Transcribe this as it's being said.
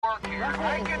work here.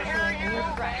 I can hear you.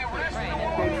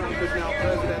 Trump is now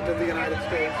president of the United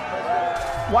States.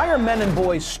 Why are men and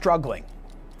boys struggling?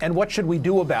 And what should we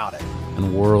do about it? In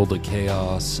a world of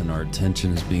chaos and our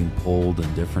attention is being pulled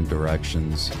in different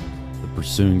directions, the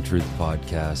Pursuing Truth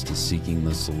podcast is seeking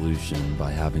the solution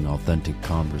by having authentic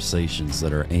conversations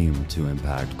that are aimed to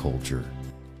impact culture.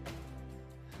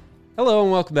 Hello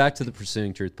and welcome back to the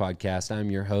Pursuing Truth podcast.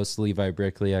 I'm your host, Levi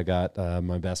Brickley. I got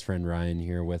my best friend Ryan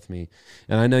here with me.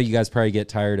 And I know you guys probably get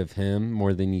tired of him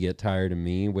more than you get tired of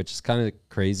me, which is kind of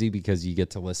crazy because you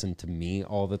get to listen to me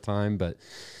all the time. But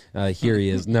here he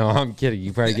is. No, I'm kidding.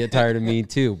 You probably get tired of me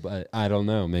too, but I don't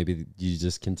know. Maybe you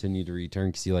just continue to return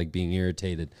because you like being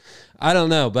irritated. I don't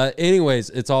know. But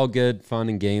anyways, it's all good, fun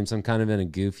and games. I'm kind of in a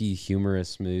goofy,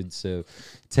 humorous mood. So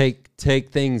take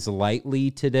things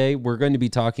lightly today. We're going to be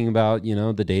talking about,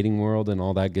 the dating world and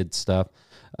all that good stuff.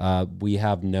 We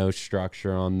have no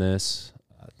structure on this.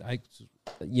 I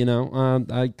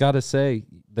gotta say,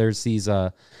 there's these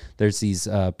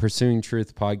Pursuing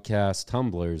Truth podcast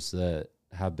tumblers that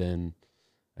have been,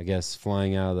 I guess,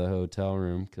 flying out of the hotel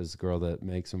room because the girl that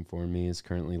makes them for me is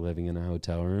currently living in a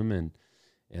hotel room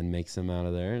and makes them out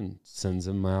of there and sends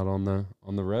them out on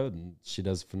the road. And she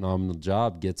does a phenomenal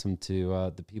job, gets them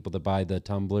to the people that buy the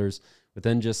tumblers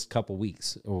within just a couple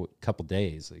weeks or couple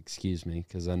days,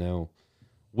 because I know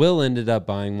Will ended up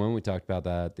buying one. We talked about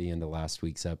that at the end of last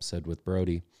week's episode with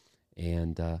Brody.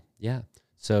 And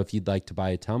so if you'd like to buy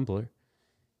a tumbler,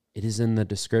 it is in the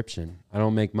description. I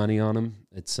don't make money on them.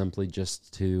 It's simply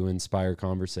just to inspire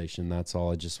conversation. That's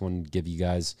all. I just wanted to give you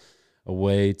guys a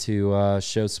way to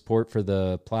show support for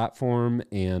the platform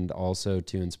and also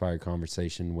to inspire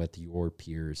conversation with your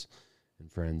peers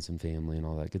and friends and family and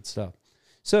all that good stuff.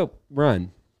 So,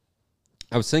 Ryan,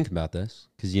 I was thinking about this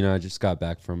because, I just got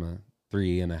back from a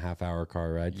 3.5 hour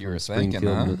car ride. You were thinking,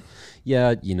 huh?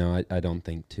 Yeah, I don't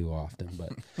think too often,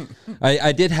 but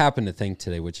I did happen to think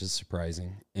today, which is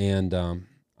surprising. And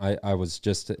I was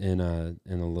just in a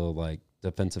little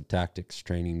defensive tactics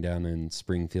training down in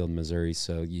Springfield, Missouri.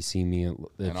 So you see me. And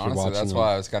honestly, that's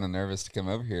why I was kind of nervous to come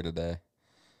over here today.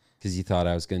 Because you thought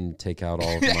I was going to take out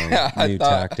all of my new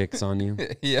tactics on you.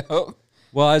 Yep.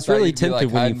 Well, I was really tempted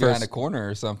when you first behind a corner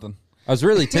or something. I was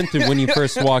really tempted when you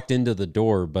first walked into the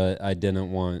door, but I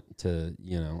didn't want to,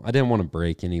 I didn't want to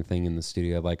break anything in the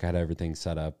studio. I had everything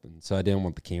set up. And so I didn't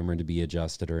want the camera to be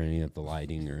adjusted or any of the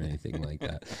lighting or anything like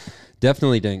that.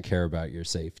 Definitely didn't care about your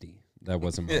safety. That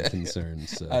wasn't my concern.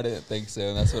 So I didn't think so.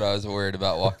 And that's what I was worried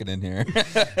about walking in here.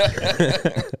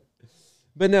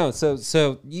 But no,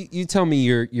 so you tell me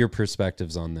your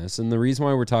perspectives on this. And the reason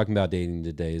why we're talking about dating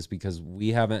today is because we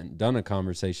haven't done a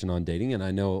conversation on dating. And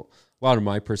I know a lot of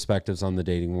my perspectives on the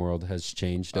dating world has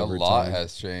changed over time. A lot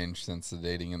has changed since the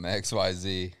dating in the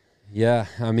XYZ. Yeah,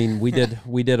 I mean, we did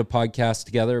a podcast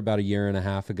together about 1.5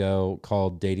 years ago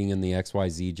called Dating in the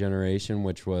XYZ Generation,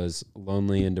 which was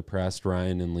lonely and depressed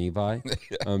Ryan and Levi.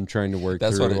 Trying to work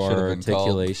through our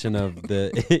articulation of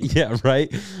the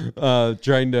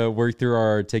trying to work through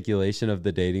our articulation of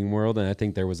the dating world, and I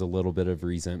think there was a little bit of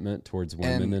resentment towards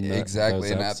women in that.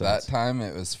 Exactly, and at that time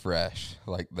it was fresh.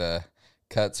 The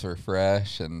cuts were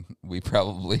fresh, and we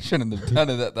probably shouldn't have done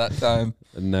it at that time.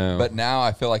 No. But now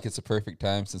I feel like it's a perfect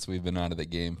time since we've been out of the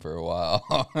game for a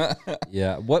while.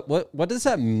 Yeah. What does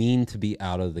that mean to be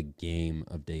out of the game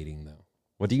of dating, though?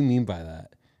 What do you mean by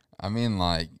that? I mean,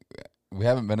 we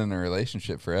haven't been in a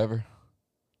relationship forever.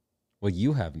 Well,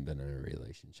 you haven't been in a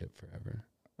relationship forever.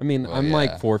 I mean, I'm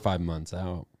 4 or 5 months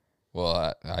out.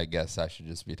 Well, I guess I should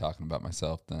just be talking about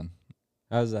myself then.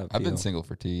 How does that feel? I've been single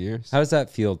for 2 years. How does that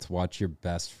feel to watch your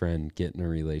best friend get in a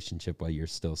relationship while you're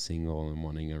still single and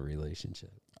wanting a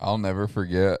relationship? I'll never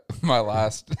forget my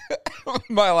last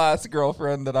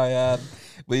girlfriend that I had.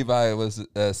 Levi was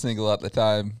single at the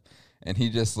time, and he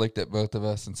just looked at both of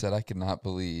us and said, "I cannot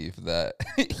believe that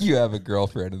you have a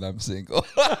girlfriend and I'm single."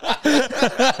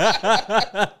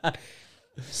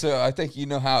 So I think you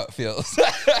know how it feels.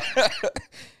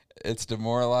 It's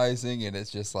demoralizing, and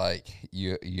it's just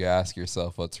you ask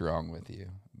yourself what's wrong with you.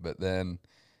 But then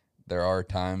there are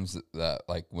times that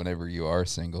whenever you are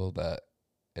single, that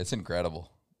it's incredible.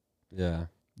 Yeah.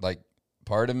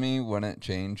 Part of me wouldn't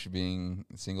change being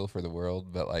single for the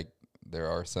world, but there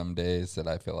are some days that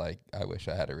I feel like I wish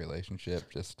I had a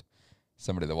relationship, just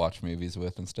somebody to watch movies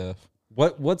with and stuff.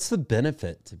 What's the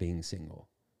benefit to being single?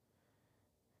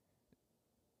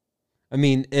 I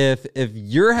mean, if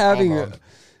you're having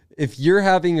if you're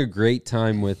having a great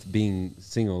time with being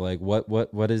single,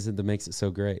 what is it that makes it so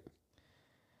great?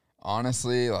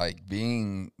 Honestly,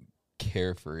 being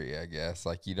carefree, I guess.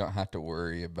 You don't have to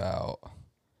worry about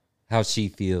how she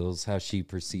feels, how she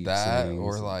perceives that, things.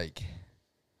 or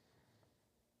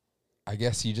I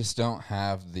guess you just don't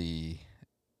have the,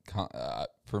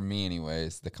 for me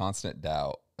anyways, the constant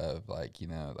doubt of like,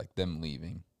 like them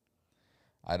leaving.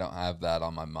 I don't have that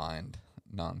on my mind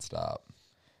nonstop.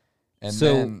 And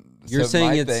So, then you're saying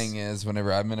my it's- thing is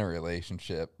whenever I'm in a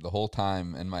relationship, the whole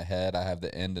time in my head I have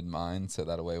the end in mind, so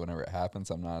that way whenever it happens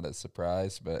I'm not as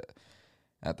surprised. But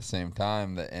at the same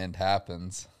time, the end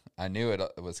happens. I knew it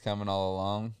was coming all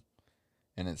along,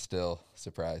 and it still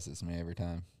surprises me every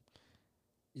time.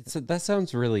 So that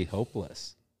sounds really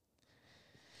hopeless.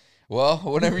 Well,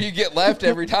 whenever you get left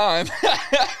every time.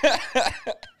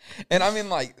 And I mean,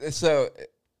 like, so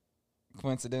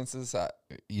coincidences,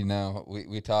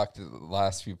 we talked the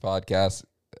last few podcasts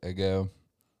ago.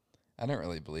 I don't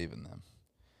really believe in them.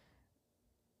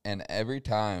 And every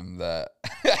time that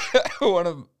one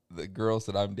of the girls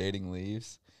that I'm dating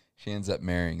leaves, she ends up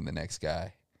marrying the next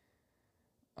guy.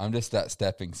 I'm just that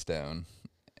stepping stone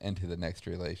into the next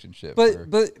relationship.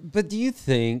 But do you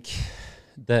think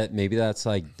that maybe that's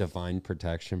like divine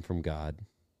protection from God?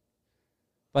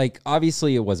 Like,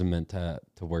 obviously it wasn't meant to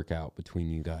work out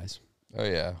between you guys. Oh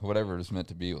yeah, whatever is meant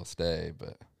to be will stay.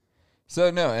 But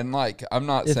so no, and like I'm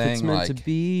not If saying it's meant like to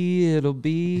be, it'll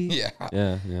be.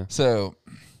 yeah. Yeah. So,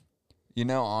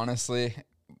 honestly,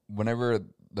 whenever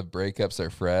the breakups are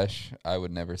fresh, I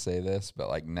would never say this, but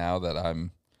like now that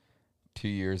I'm 2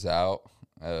 years out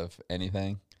of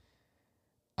anything,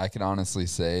 I can honestly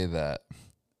say that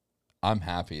I'm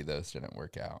happy those didn't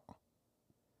work out.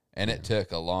 And it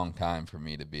took a long time for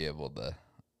me to be able to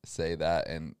say that,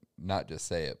 and not just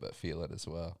say it, but feel it as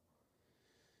well.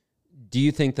 Do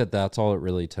you think that that's all it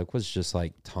really took, was just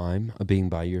like time of being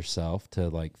by yourself to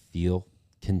like feel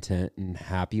content and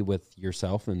happy with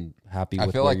yourself and happy with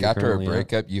I feel where like you're after a currently at?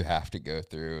 breakup, you have to go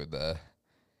through the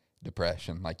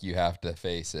depression. Like, you have to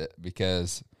face it,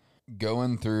 because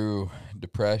going through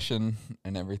depression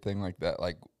and everything like that,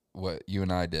 like what you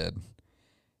and I did,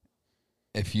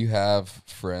 if you have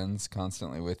friends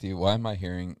constantly with you, why am I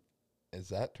hearing, is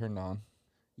that turned on?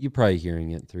 You're probably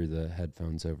hearing it through the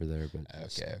headphones over there, but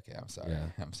Okay, I'm sorry. Yeah,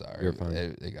 I'm sorry. you're fine.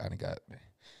 It kind of got me.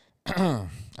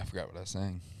 I forgot what I was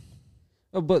saying.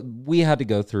 Oh, but we had to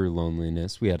go through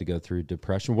loneliness. We had to go through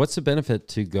depression. What's the benefit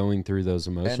to going through those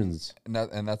emotions? And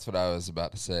that's what I was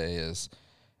about to say is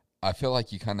I feel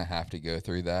like you kind of have to go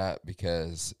through that,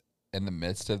 because in the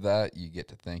midst of that, you get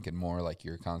to thinking more, like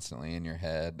you're constantly in your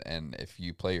head. And if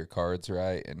you play your cards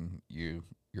right and you're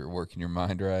working your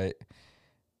mind right,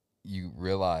 you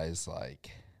realize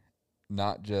like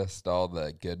not just all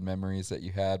the good memories that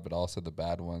you had, but also the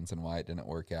bad ones and why it didn't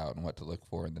work out and what to look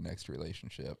for in the next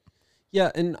relationship.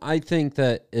 Yeah, and I think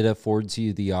that it affords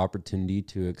you the opportunity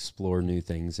to explore new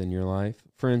things in your life.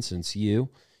 For instance, you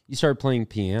start playing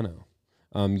piano.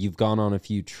 You've gone on a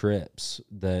few trips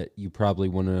that you probably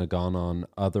wouldn't have gone on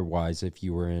otherwise if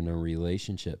you were in a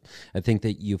relationship. I think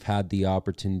that you've had the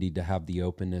opportunity to have the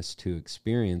openness to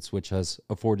experience, which has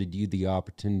afforded you the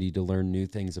opportunity to learn new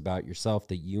things about yourself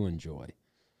that you enjoy.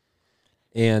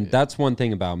 And that's one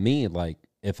thing about me. Like,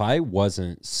 if I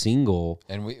wasn't single,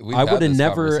 And we I would have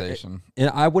never, and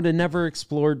I would have never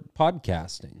explored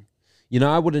podcasting.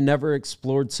 I would have never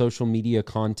explored social media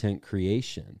content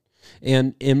creation.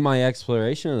 And in my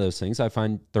exploration of those things, I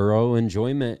find thorough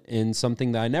enjoyment in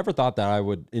something that I never thought that I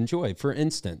would enjoy. For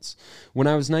instance, when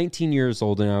I was 19 years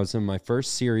old and I was in my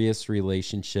first serious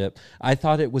relationship, I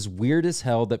thought it was weird as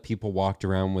hell that people walked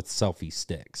around with selfie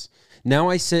sticks. Now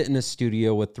I sit in a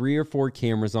studio with 3 or 4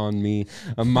 cameras on me,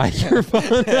 a microphone.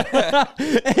 and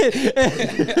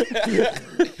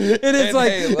it's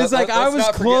like, hey, it's like I let's was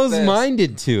not forget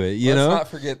closed-minded to it, you know? Let's not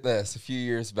forget this. A few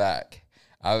years back,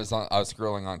 I was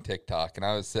scrolling on TikTok, and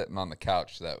I was sitting on the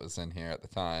couch that was in here at the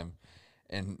time,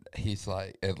 and he's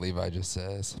like, and Levi just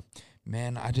says,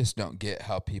 "Man, I just don't get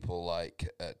how people like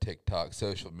TikTok.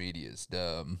 Social media is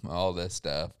dumb. All this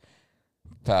stuff."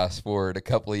 Fast forward a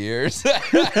couple of years,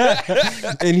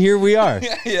 and here we are.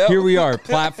 Yep. Here we are,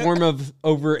 platform of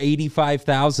over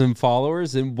 85,000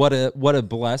 followers, and what a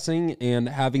blessing! And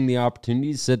having the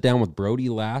opportunity to sit down with Brody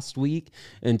last week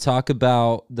and talk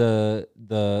about the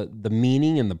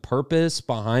meaning and the purpose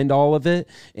behind all of it,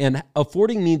 and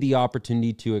affording me the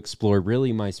opportunity to explore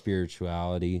really my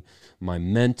spirituality, my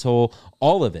mental,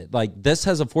 all of it. Like, this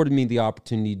has afforded me the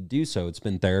opportunity to do so. It's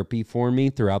been therapy for me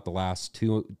throughout the last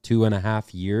two and a half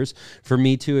years, for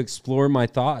me to explore my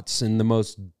thoughts in the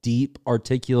most deep,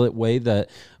 articulate way that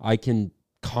I can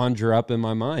conjure up in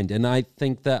my mind. And I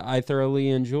think that I thoroughly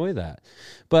enjoy that.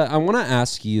 But I want to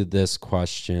ask you this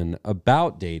question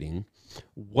about dating.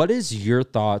 What is your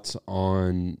thoughts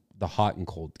on the hot and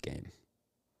cold game?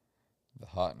 The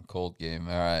hot and cold game.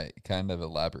 All right, kind of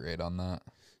elaborate on that.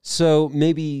 So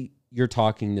maybe you're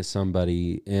talking to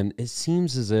somebody and it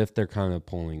seems as if they're kind of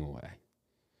pulling away.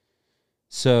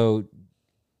 So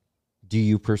do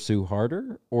you pursue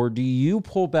harder, or do you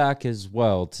pull back as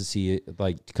well to see it,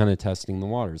 like kind of testing the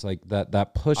waters, like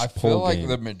that push pull? I feel like game?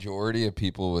 the majority of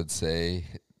people would say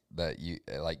that you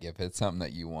like if it's something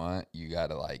that you want, you got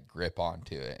to like grip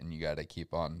onto it and you got to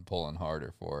keep on pulling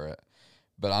harder for it.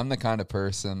 But I'm the kind of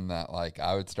person that like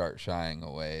I would start shying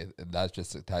away. That's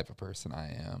just the type of person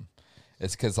I am.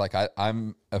 It's because like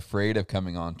I'm afraid of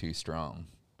coming on too strong.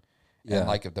 Yeah. And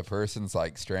like if the person's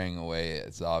like straying away,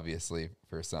 it's obviously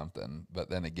for something.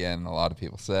 But then again, a lot of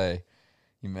people say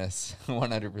you miss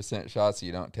 100% shots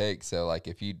you don't take. So like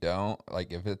if you don't,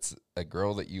 like if it's a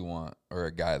girl that you want or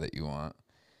a guy that you want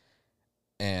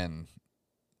and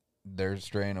they're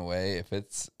straying away, if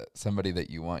it's somebody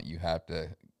that you want, you have to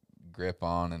grip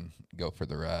on and go for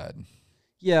the ride.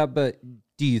 Yeah, but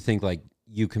do you think like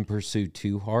you can pursue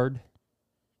too hard?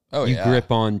 Oh, you yeah. grip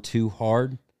on too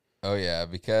hard? Oh, yeah,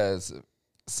 because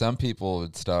some people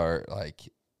would start, like,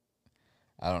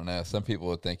 I don't know, some people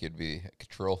would think it'd be a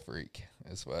control freak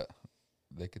is what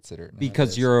they consider it. Because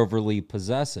nowadays. you're overly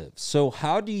possessive. So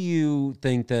how do you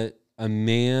think that a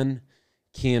man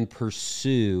can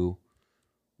pursue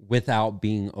without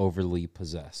being overly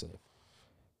possessive?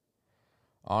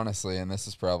 Honestly, and this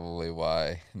is probably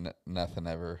why nothing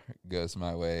ever goes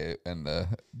my way in the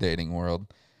dating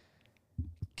world,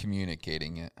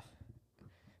 communicating it.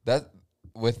 That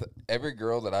with every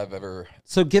girl that I've ever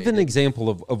So give dated, an example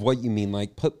of what you mean.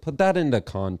 Like put that into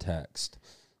context.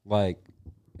 Like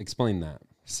explain that.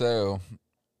 So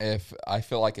if I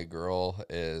feel like a girl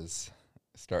is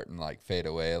starting to like fade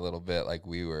away a little bit, like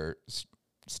we were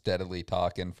steadily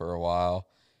talking for a while,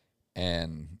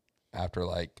 and after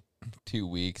like 2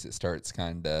 weeks it starts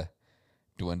kind of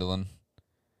dwindling,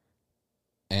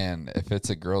 and if it's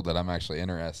a girl that I'm actually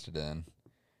interested in,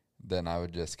 then I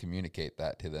would just communicate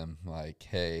that to them, like,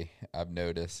 hey, I've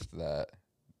noticed that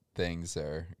things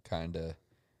are kind of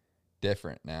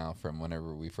different now from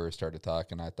whenever we first started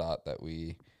talking. I thought that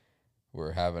we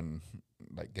were having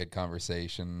like good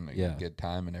conversation, a good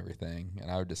time and everything,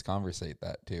 and I would just conversate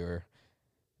that to her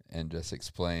and just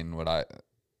explain what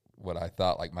I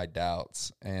thought, like my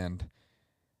doubts. And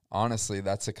honestly,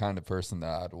 that's the kind of person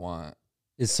that I'd want.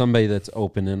 Is somebody that's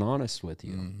open and honest with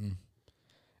you. Mm-hmm.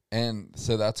 And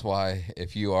so that's why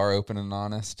if you are open and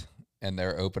honest and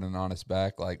they're open and honest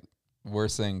back, like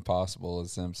worst thing possible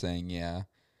is them saying, yeah,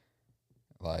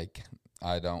 like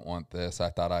I don't want this. I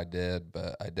thought I did,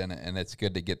 but I didn't. And it's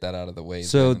good to get that out of the way.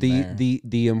 So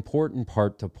the important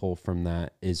part to pull from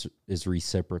that is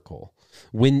reciprocal.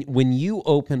 When you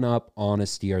open up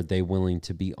honesty, are they willing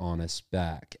to be honest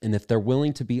back? And if they're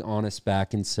willing to be honest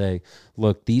back and say,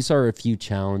 look, these are a few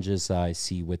challenges that I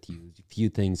see with you, a few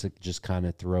things that just kind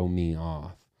of throw me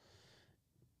off.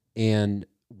 And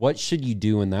what should you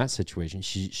do in that situation?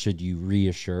 Should you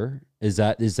reassure? Is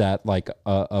that like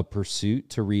a pursuit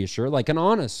to reassure, like an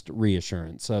honest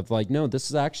reassurance of like, no, this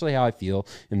is actually how I feel,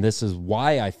 and this is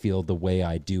why I feel the way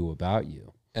I do about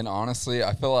you? And honestly,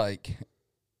 I feel like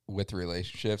with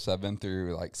relationships, I've been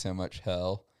through like so much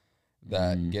hell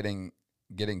that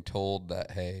getting told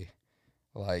that, hey,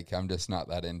 like I'm just not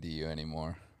that into you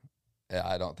anymore,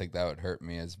 I don't think that would hurt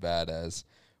me as bad as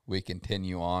we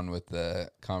continue on with the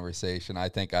conversation. I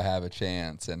think I have a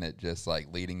chance, and it just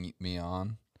like leading me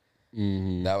on.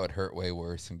 Mm-hmm. That would hurt way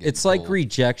worse. Than it's like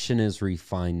rejection is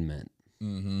refinement.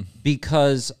 Mm-hmm.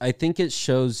 Because I think it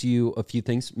shows you a few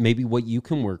things, maybe what you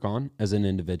can work on as an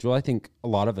individual. I think a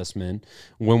lot of us men,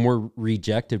 when we're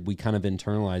rejected, we kind of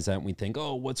internalize that and we think,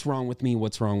 oh, what's wrong with me?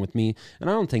 What's wrong with me? And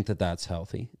I don't think that that's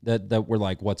healthy, that we're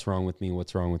like, what's wrong with me?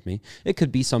 What's wrong with me? It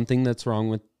could be something that's wrong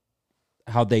with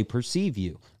how they perceive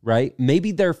you, right?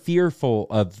 Maybe they're fearful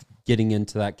of getting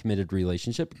into that committed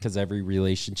relationship because every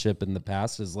relationship in the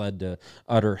past has led to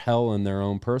utter hell in their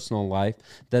own personal life,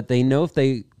 that they know if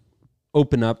they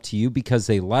open up to you because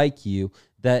they like you,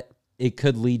 that it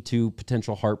could lead to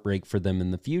potential heartbreak for them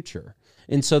in the future.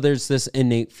 And so there's this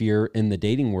innate fear in the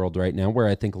dating world right now where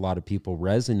I think a lot of people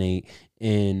resonate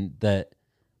in that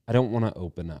I don't want to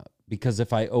open up because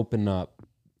if I open up,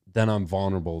 then I'm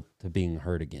vulnerable to being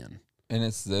hurt again. And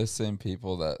it's those same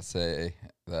people that say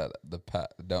that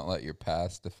don't let your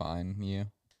past define you.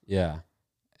 Yeah.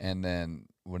 And then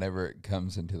whenever it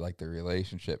comes into like the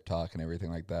relationship talk and everything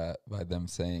like that, by them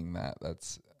saying that,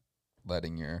 that's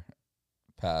letting your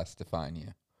past define you.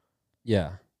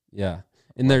 Yeah. Yeah.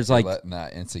 And there's like letting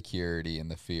that insecurity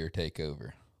and the fear take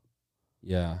over.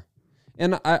 Yeah.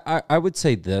 And I would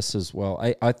say this as well.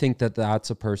 I think that that's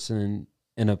a person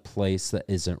in a place that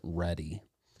isn't ready.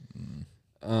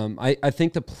 I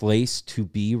think the place to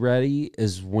be ready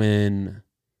is when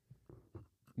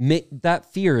that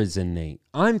fear is innate.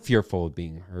 I'm fearful of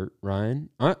being hurt, Ryan.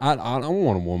 I don't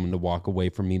want a woman to walk away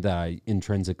from me that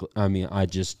I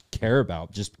just care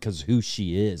about just because who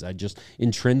she is. I just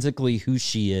intrinsically who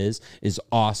she is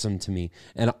awesome to me.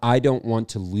 And I don't want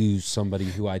to lose somebody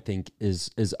who I think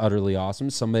is utterly awesome,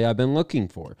 somebody I've been looking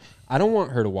for. I don't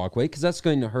want her to walk away because that's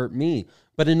going to hurt me.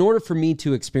 But in order for me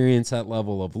to experience that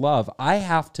level of love, I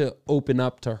have to open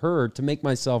up to her to make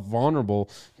myself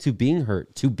vulnerable to being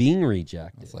hurt, to being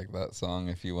rejected. It's like that song,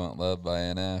 If You Want Love by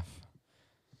NF.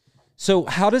 So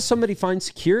how does somebody find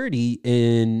security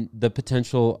in the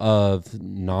potential of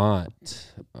not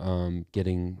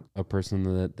getting a person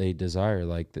that they desire?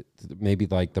 Like maybe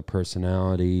like the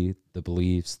personality, the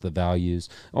beliefs, the values,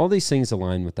 all these things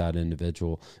align with that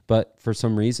individual. But for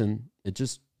some reason, it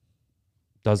just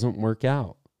doesn't work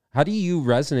out. How do you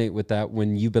resonate with that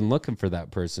when you've been looking for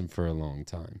that person for a long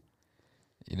time?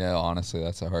 You know, honestly,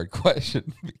 that's a hard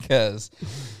question because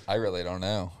I really don't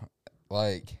know.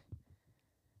 Like,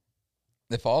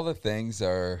 if all the things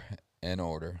are in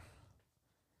order,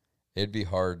 it'd be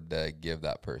hard to give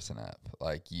that person up.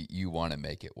 Like, you want to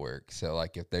make it work. So,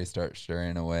 like, if they start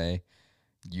straying away,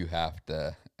 you have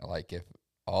to, like, if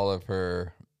all of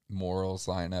her morals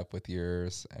line up with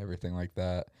yours, everything like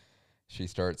that, she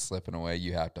starts slipping away,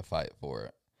 you have to fight for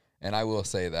it. And I will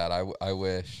say that I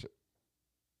wish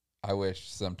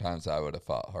sometimes I would have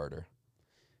fought harder.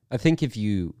 I think if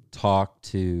you talk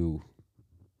to,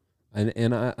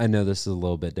 and I know this is a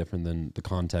little bit different than the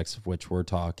context of which we're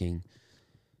talking,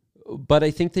 but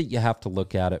I think that you have to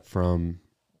look at it from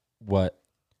what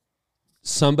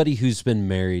somebody who's been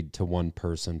married to one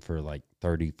person for like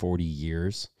 30, 40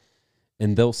 years,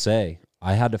 and they'll say,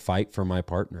 I had to fight for my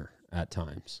partner at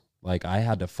times. Like, I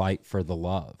had to fight for the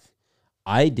love.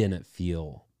 I didn't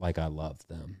feel like I loved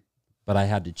them, but I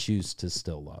had to choose to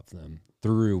still love them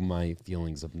through my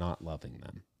feelings of not loving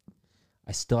them.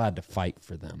 I still had to fight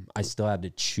for them. I still had to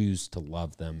choose to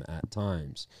love them at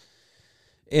times.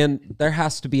 And there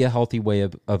has to be a healthy way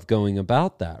of going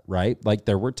about that, right? Like,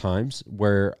 there were times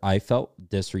where I felt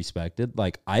disrespected.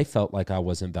 Like, I felt like I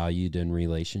wasn't valued in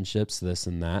relationships, this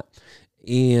and that.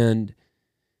 And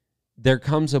there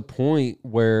comes a point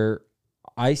where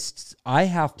I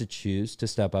have to choose to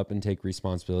step up and take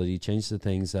responsibility, change the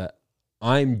things that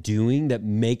I'm doing that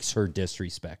makes her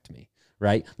disrespect me,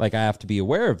 right? Like, I have to be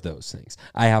aware of those things.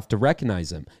 I have to recognize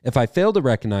them. If I fail to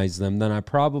recognize them, then I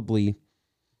probably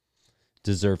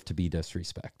deserve to be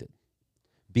disrespected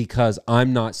because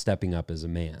I'm not stepping up as a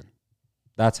man.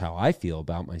 That's how I feel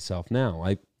about myself now.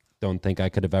 I don't think I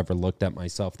could have ever looked at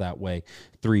myself that way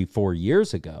 3-4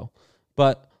 years ago,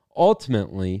 but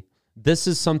ultimately, this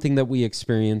is something that we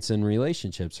experience in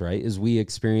relationships, right? Is we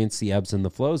experience the ebbs and the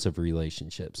flows of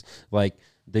relationships. Like,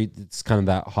 it's kind of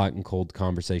that hot and cold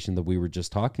conversation that we were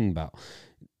just talking about.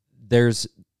 There's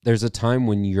a time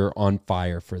when you're on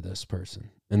fire for this person,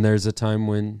 and there's a time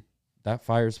when that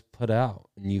fire's put out,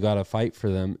 and you got to fight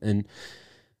for them. And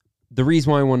the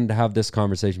reason why I wanted to have this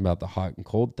conversation about the hot and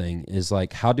cold thing is,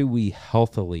 like, how do we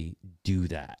healthily do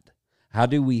that? How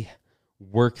do we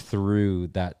work through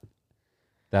that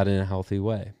in a healthy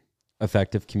way?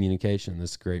 Effective communication.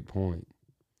 That's a great point.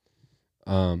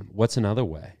 What's another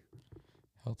way?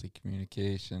 Healthy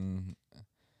communication.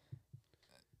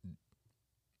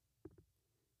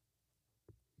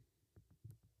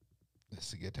 This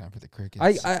is a good time for the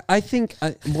crickets. I think,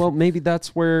 well, maybe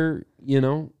that's where,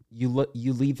 you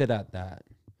leave it at that.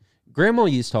 Grandma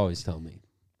used to always tell me,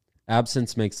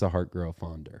 absence makes the heart grow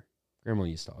fonder. Grandma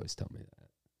used to always tell me that.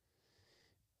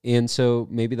 And so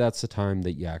maybe that's the time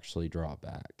that you actually draw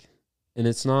back. And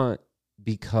it's not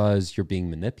because you're being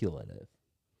manipulative.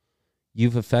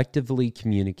 You've effectively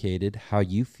communicated how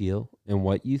you feel and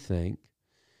what you think.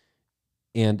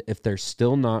 And if they're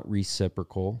still not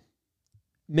reciprocal,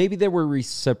 maybe they were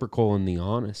reciprocal in the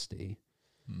honesty,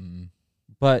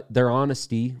 but their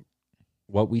honesty,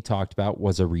 what we talked about,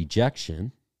 was a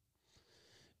rejection.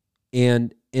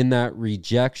 And in that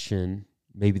rejection,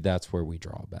 maybe that's where we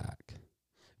draw back.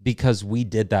 Because we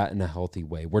did that in a healthy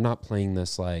way. We're not playing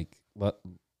this like, let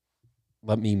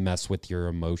me mess with your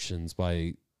emotions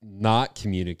by not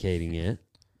communicating it,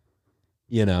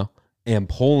 and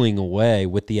pulling away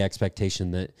with the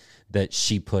expectation that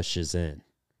she pushes in,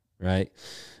 right?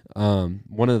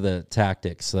 One of the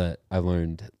tactics that I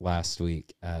learned last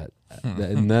week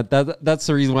and that's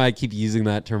the reason why I keep using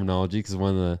that terminology, because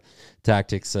one of the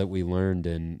tactics that we learned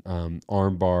in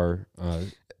armbar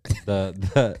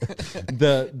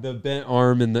The bent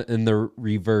arm and the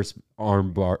reverse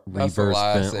arm bar, That's the reverse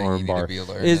last bent thing arm you bar need to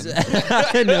be learning. is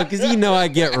I know, because I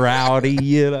get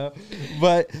rowdy,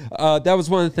 But that was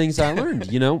one of the things I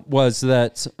learned, was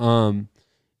that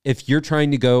if you're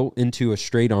trying to go into a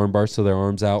straight arm bar, so their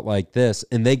arms out like this,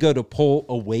 and they go to pull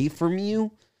away from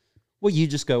you, well, you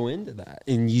just go into that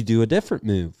and you do a different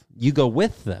move. You go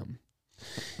with them,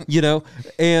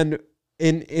 and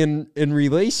in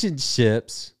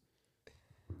relationships,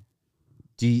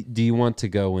 do you want to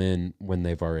go in when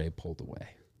they've already pulled away?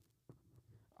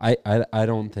 I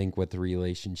don't think with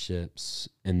relationships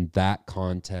in that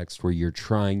context where you're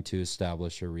trying to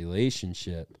establish a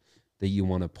relationship that you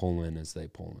want to pull in as they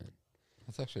pull in.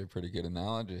 That's actually a pretty good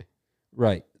analogy.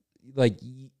 Right. Like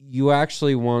you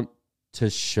actually want to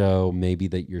show maybe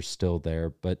that you're still there,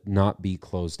 but not be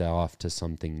closed off to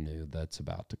something new that's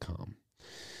about to come.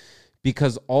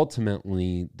 Because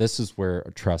ultimately, this is where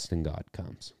a trust in God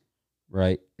comes,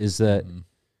 right? Is that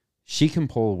she can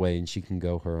pull away and she can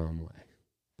go her own way.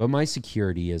 But my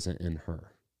security isn't in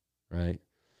her, right?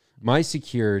 My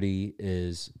security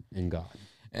is in God.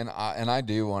 And I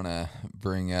do want to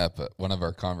bring up one of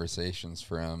our conversations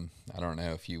from, I don't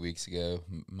know, a few weeks ago,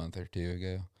 a month or two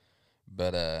ago.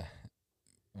 But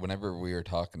whenever we were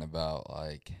talking about,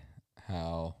 like,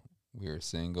 how we were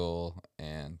single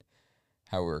and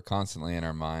how we were constantly in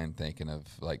our mind thinking of,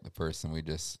 like, the person we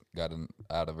just got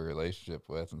out of a relationship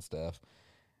with and stuff,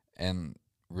 and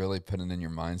really putting in your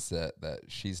mindset that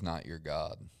she's not your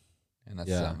God. And that's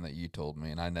something that you told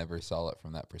me, and I never saw it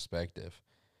from that perspective.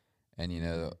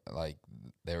 And, like,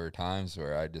 there were times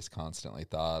where I just constantly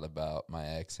thought about my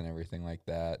ex and everything like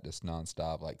that, just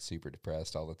nonstop, like, super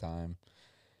depressed all the time.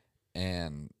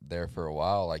 And there for a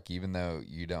while, like, even though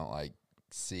you don't, like,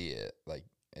 see it, like,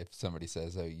 if somebody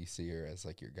says, oh, you see her as,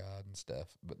 like, your God and stuff,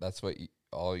 but that's what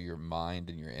all your mind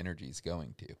and your energy is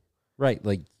going to. Right,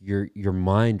 like, your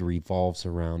mind revolves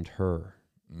around her.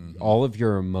 Mm-hmm. All of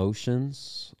your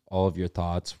emotions, all of your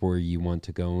thoughts, where you want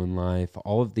to go in life,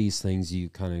 all of these things, you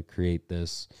kind of create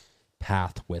this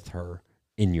path with her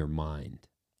in your mind.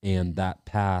 And that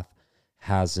path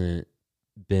hasn't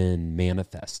been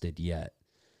manifested yet.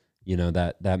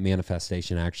 That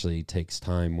manifestation actually takes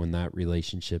time when that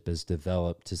relationship is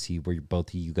developed to see where both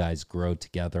of you guys grow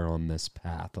together on this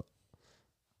path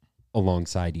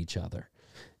alongside each other.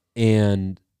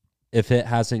 And if it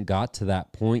hasn't got to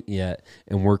that point yet,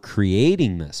 and we're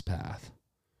creating this path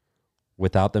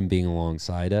without them being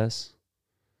alongside us,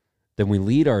 then we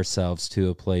lead ourselves to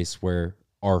a place where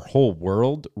our whole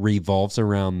world revolves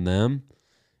around them,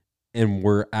 and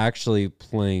we're actually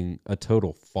playing a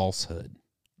total falsehood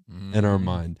in our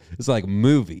mind. It's like a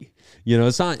movie.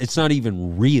 It's not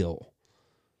even real.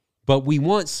 But we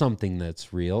want something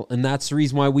that's real, and that's the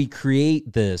reason why we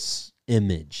create this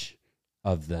image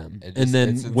of them. It's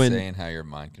insane how your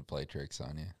mind can play tricks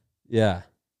on you. Yeah.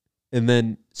 And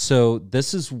then, so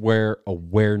this is where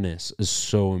awareness is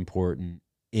so important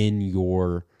in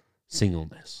your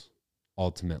singleness,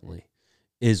 ultimately,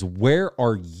 is where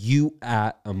are you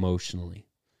at emotionally?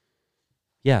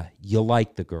 Yeah, you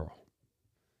like the girl.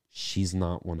 She's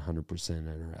not 100%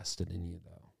 interested in you,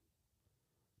 though.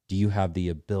 Do you have the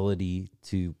ability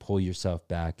to pull yourself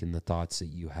back in the thoughts that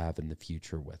you have in the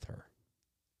future with her?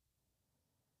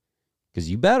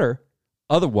 Because you better.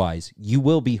 Otherwise, you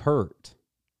will be hurt.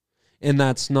 And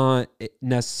that's not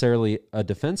necessarily a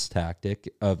defense tactic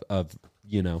of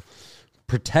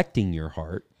protecting your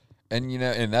heart. And,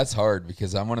 and that's hard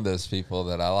because I'm one of those people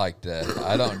that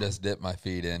I don't just dip my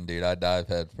feet in, dude. I dive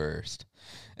head first.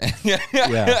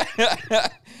 Yeah.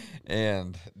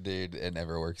 And, dude, it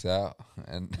never works out.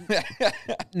 And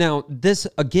now, this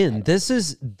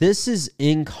is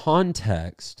in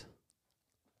context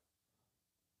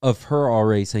of her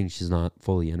already saying she's not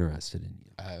fully interested in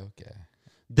you. Okay.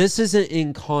 This isn't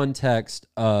in context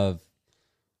of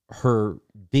her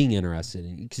being interested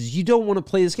in you, because you don't want to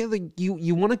play this game. Like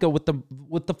you want to go with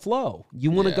the flow.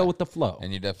 You want to go with the flow,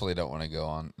 and you definitely don't want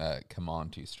to come on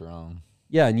too strong.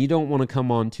 Yeah, and you don't want to come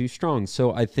on too strong.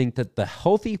 So I think that the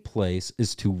healthy place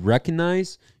is to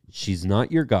recognize she's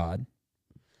not your God.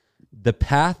 The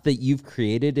path that you've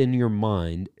created in your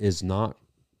mind is not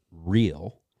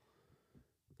real.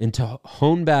 And to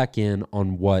hone back in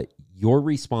on what your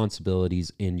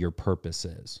responsibilities and your purpose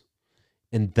is.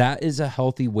 And that is a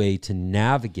healthy way to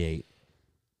navigate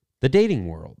the dating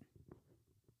world.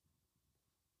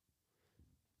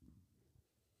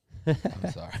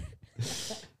 I'm sorry.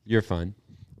 You're fine.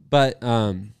 But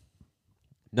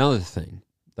another thing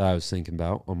that I was thinking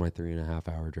about on my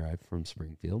 3.5-hour drive from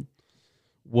Springfield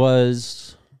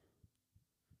was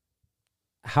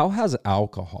how has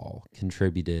alcohol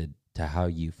contributed to how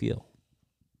you feel?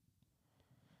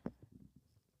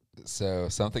 So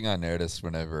something I noticed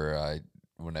whenever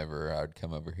I'd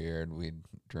come over here and we'd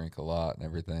drink a lot and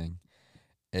everything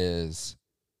is,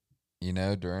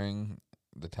 during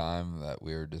the time that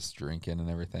we were just drinking and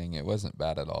everything, it wasn't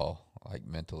bad at all. Like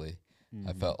mentally,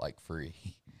 I felt like free.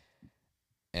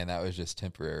 And that was just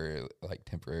temporary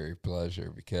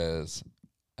pleasure, because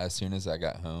as soon as I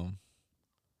got home,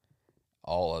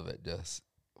 all of it just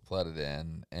flooded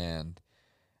in. And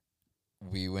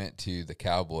we went to the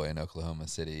Cowboy in Oklahoma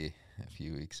City a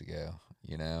few weeks ago,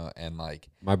 and like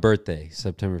my birthday,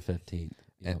 September 15th.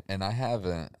 And I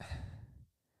haven't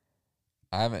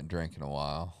drank in a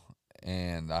while,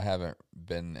 and I haven't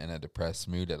been in a depressed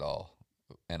mood at all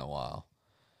in a while.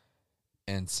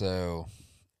 And so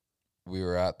we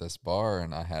were at this bar,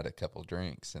 and I had a couple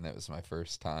drinks, and it was my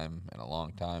first time in a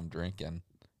long time drinking,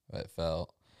 it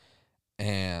felt.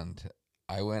 And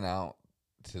I went out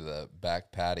to the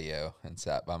back patio and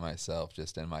sat by myself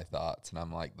just in my thoughts. And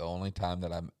I'm like, the only time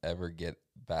that I ever get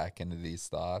back into these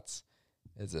thoughts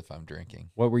is if I'm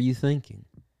drinking. What were you thinking?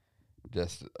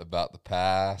 Just about the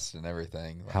past and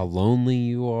everything. How lonely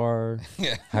you are.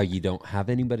 Yeah. How you don't have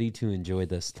anybody to enjoy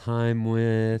this time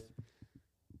with.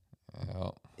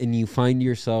 Well, And you find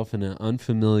yourself in an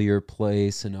unfamiliar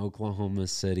place in Oklahoma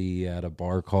City at a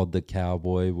bar called the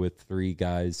Cowboy with three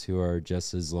guys who are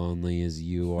just as lonely as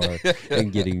you are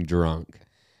and getting drunk.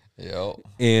 yep.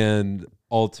 And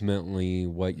ultimately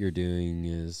what you're doing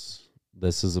is,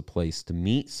 this is a place to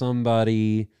meet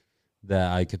somebody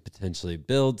that I could potentially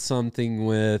build something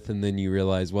with. And then you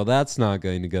realize, well, that's not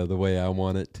going to go the way I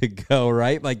want it to go,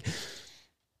 right? Like,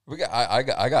 I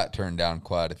got turned down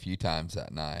quite a few times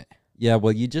that night. yeah,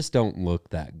 well, you just don't look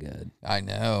that good. I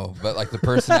know, but like the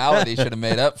personality should have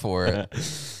made up for it.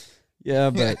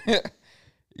 Yeah, but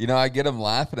I get them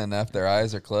laughing enough, their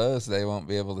eyes are closed, they won't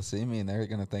be able to see me, and they're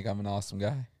going to think I'm an awesome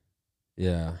guy.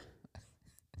 yeah.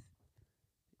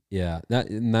 Yeah,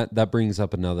 that brings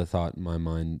up another thought in my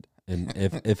mind. And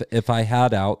if I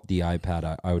had out the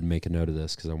iPad, I would make a note of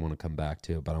this because I want to come back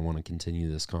to it, but I want to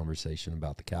continue this conversation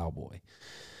about the Cowboy.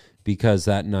 Because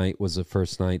that night was the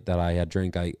first night that I had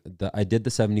drank. I did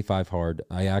the 75 hard.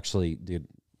 I actually did.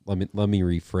 Let me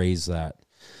rephrase that.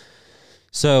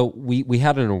 So we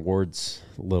had an awards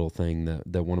little thing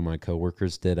that one of my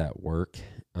coworkers did at work,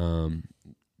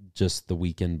 just the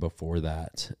weekend before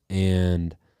that,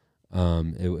 and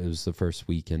it was the first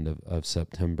weekend of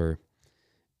September.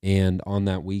 And on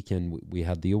that weekend, we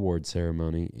had the award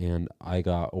ceremony, and I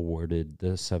got awarded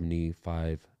the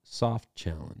 75 soft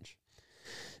challenge.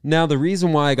 Now, the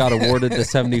reason why I got awarded the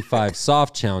 75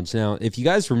 soft challenge, now, if you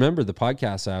guys remember the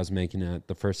podcast I was making at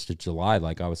the 1st of July,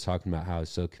 like I was talking about how I was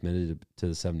so committed to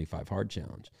the 75 hard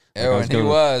challenge. Like Oh, and he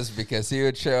was, because he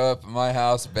would show up at my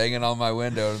house banging on my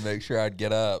window to make sure I'd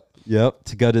get up. Yep,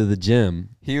 to go to the gym.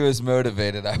 He was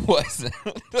motivated. I wasn't.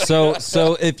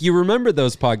 So if you remember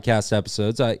those podcast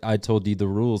episodes, I told you the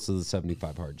rules of the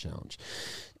 75 hard challenge.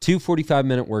 2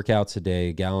 45-minute workouts a day,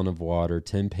 a gallon of water,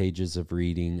 10 pages of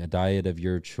reading, a diet of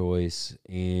your choice,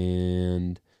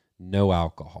 and no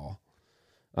alcohol.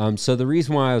 So the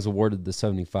reason why I was awarded the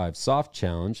 75 soft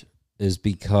challenge is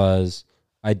because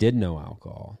I did no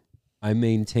alcohol. I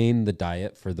maintained the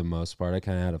diet for the most part. I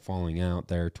kind of had a falling out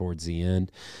there towards the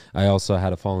end. I also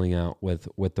had a falling out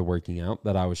with the working out,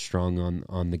 but I was strong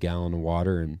on the gallon of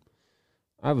water, and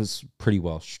I was pretty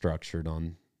well structured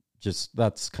on just,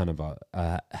 that's kind of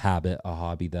a habit, a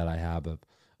hobby that I have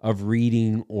of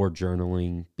reading or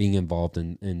journaling, being involved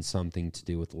in something to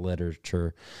do with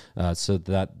literature. So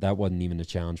that wasn't even a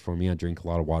challenge for me. I drink a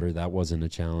lot of water. That wasn't a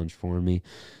challenge for me.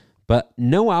 But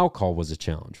no alcohol was a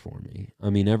challenge for me. I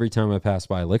mean, every time I passed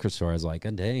by a liquor store, I was like,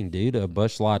 oh, dang, dude, a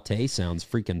Busch Latte sounds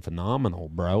freaking phenomenal,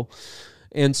 bro.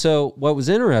 And so what was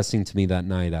interesting to me that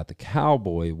night at the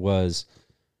Cowboy was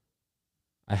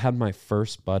I had my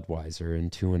first Budweiser in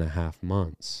 2.5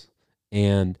 months.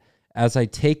 And as I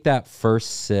take that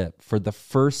first sip, for the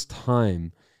first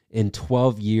time in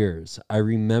 12 years, I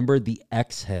remember the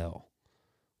exhale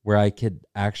where I could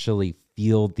actually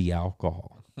feel the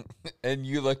alcohol. And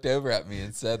you looked over at me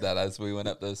and said that as we went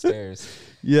up those stairs.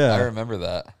 Yeah. I remember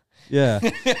that. Yeah.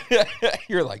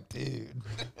 You're like, dude.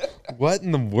 What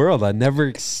in the world? I never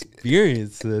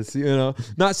experienced this,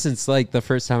 Not since like the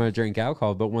first time I drank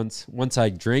alcohol, but once I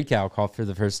drank alcohol for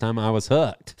the first time, I was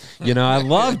hooked. I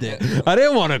loved it. I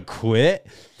didn't want to quit.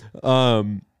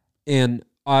 And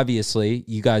obviously,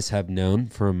 you guys have known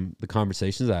from the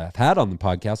conversations that I've had on the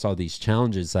podcast, all these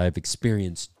challenges I've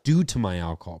experienced due to my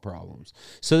alcohol problems.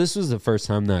 So this was the first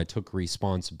time that I took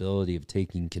responsibility of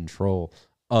taking control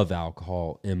of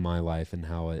alcohol in my life and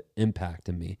how it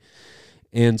impacted me.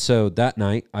 And so that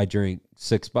night I drank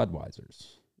 6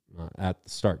 Budweisers at the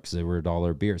start because they were $1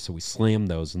 a beer. So we slammed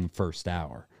those in the first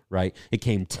hour, right? It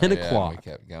came 10 o'clock.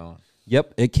 We kept going.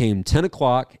 Yep, it came 10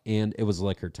 o'clock, and it was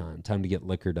liquor time to get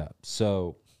liquored up.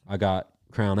 So I got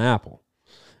Crown Apple,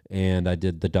 and I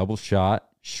did the double shot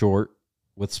short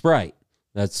with Sprite.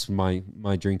 That's my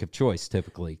drink of choice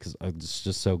typically because it's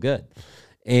just so good.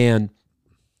 And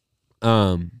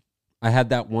I had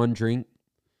that one drink,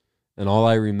 and all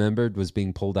I remembered was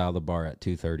being pulled out of the bar at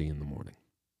 2:30 in the morning.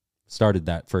 Started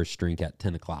that first drink at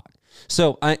 10 o'clock.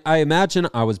 So I imagine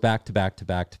I was back to back to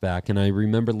back to back, and I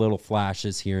remember little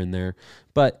flashes here and there.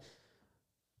 But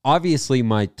obviously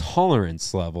my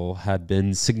tolerance level had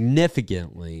been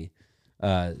significantly,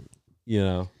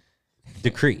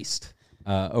 decreased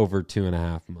over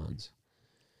 2.5 months.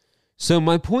 So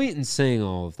my point in saying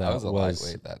all of that I was a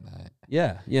lightweight that night.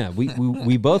 Yeah,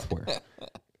 we both were.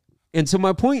 And so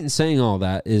my point in saying all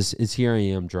that is here I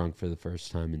am drunk for the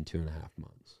first time in 2.5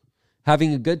 months.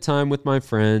 Having a good time with my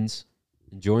friends,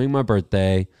 enjoying my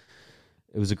birthday.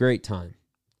 It was a great time.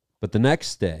 But the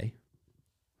next day,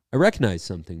 I recognized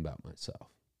something about myself.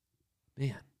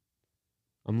 Man,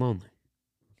 I'm lonely.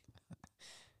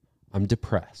 I'm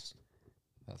depressed.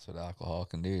 That's what alcohol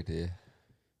can do to you.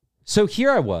 So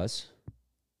here I was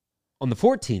on the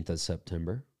 14th of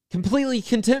September, completely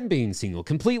content being single,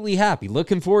 completely happy,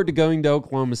 looking forward to going to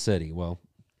Oklahoma City. Well,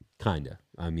 kind of.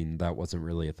 I mean, that wasn't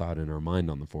really a thought in our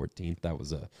mind on the 14th. That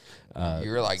was a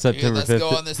you were like, September dude, let's 5th.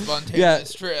 go on this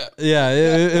spontaneous trip. Yeah,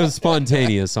 it was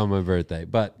spontaneous on my birthday.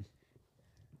 But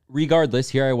regardless,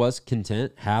 here I was,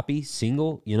 content, happy,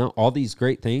 single, all these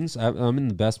great things. I'm in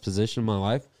the best position of my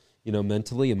life,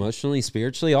 mentally, emotionally,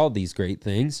 spiritually, all these great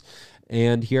things.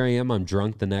 And here I am, I'm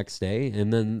drunk the next day.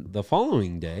 And then the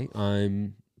following day,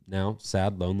 I'm now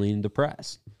sad, lonely, and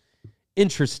depressed.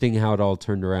 Interesting how it all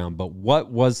turned around. But what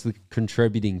was the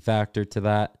contributing factor to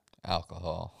that?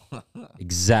 Alcohol.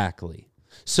 Exactly.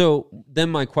 So then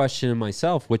my question to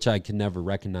myself, which I could never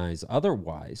recognize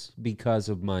otherwise because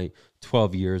of my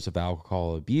 12 years of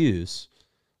alcohol abuse,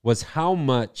 was how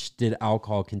much did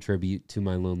alcohol contribute to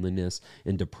my loneliness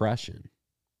and depression?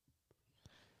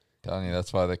 Telling you,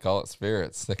 that's why they call it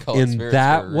spirits. They call it And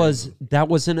spirits. that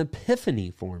was an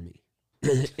epiphany for me.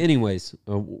 Anyways,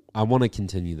 I want to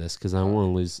continue this because I don't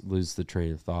want to lose the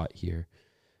train of thought here.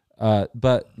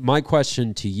 But my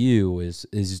question to you is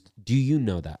do you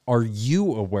know that? Are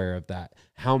you aware of that?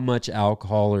 How much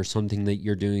alcohol or something that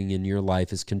you're doing in your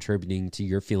life is contributing to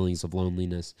your feelings of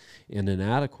loneliness and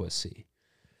inadequacy?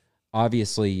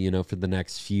 Obviously, for the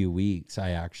next few weeks,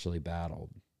 I actually battled.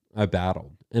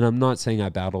 And I'm not saying I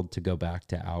battled to go back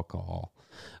to alcohol.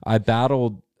 I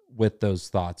battled with those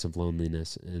thoughts of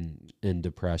loneliness and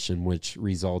depression, which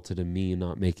resulted in me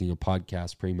not making a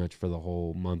podcast pretty much for the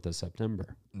whole month of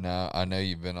September. No, I know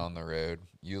you've been on the road.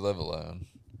 You live alone.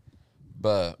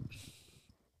 But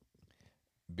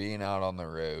being out on the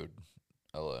road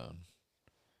alone,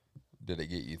 did it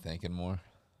get you thinking more?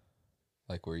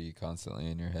 Like, were you constantly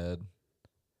in your head?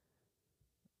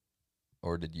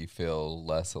 Or did you feel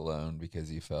less alone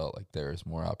because you felt like there was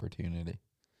more opportunity?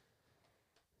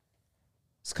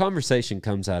 This conversation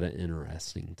comes at an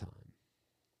interesting time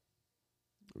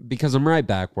because I'm right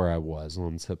back where I was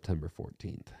on September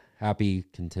 14th. Happy,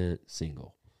 content,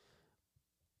 single.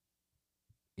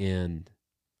 And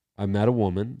I met a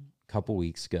woman a couple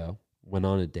weeks ago, went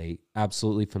on a date,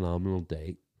 absolutely phenomenal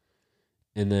date.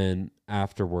 And then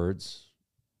afterwards,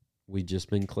 we just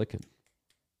been clicking,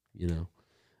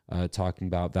 talking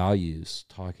about values,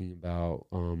 talking about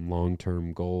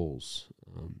long-term goals,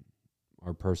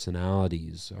 our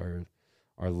personalities,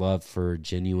 our love for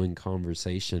genuine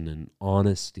conversation and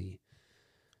honesty.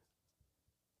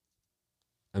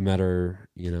 I met her,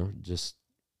 just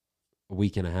a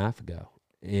week and a half ago.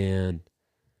 And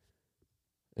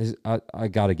I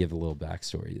got to give a little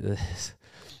backstory to this.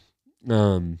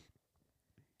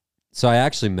 So I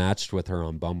actually matched with her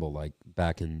on Bumble like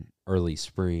back in early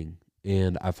spring,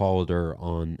 and I followed her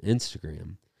on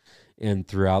Instagram. And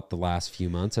throughout the last few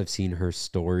months, I've seen her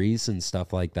stories and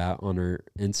stuff like that on her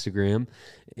Instagram.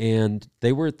 And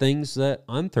they were things that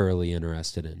I'm thoroughly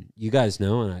interested in. You guys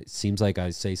know, and it seems like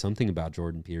I say something about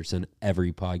Jordan Peterson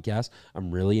every podcast.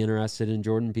 I'm really interested in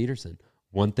Jordan Peterson.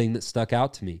 One thing that stuck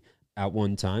out to me, at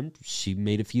one time, she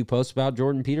made a few posts about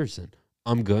Jordan Peterson.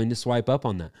 I'm going to swipe up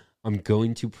on that. I'm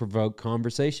going to provoke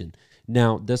conversation.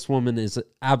 Now, this woman is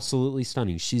absolutely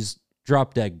stunning. She's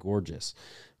drop dead gorgeous.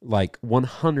 Like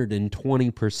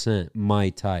 120% my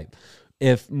type.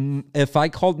 If I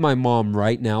called my mom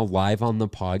right now live on the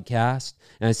podcast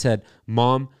and I said,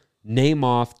 Mom, Name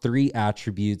off 3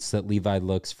 attributes that Levi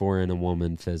looks for in a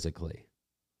woman physically.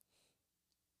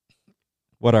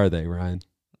 What are they, Ryan?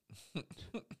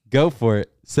 Go for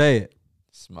it. Say it.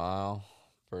 Smile,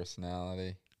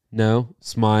 personality. No,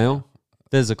 smile,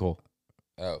 physical.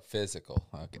 Oh, physical.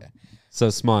 Okay. So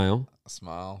smile.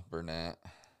 Smile, brunette,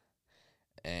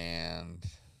 and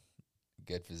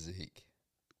good physique.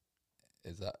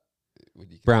 Is that,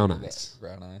 would you Brown consider that? eyes.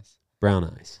 Brown eyes. Brown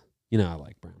eyes. You know I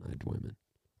like brown-eyed women.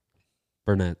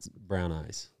 Brunettes, brown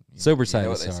eyes. Sober side You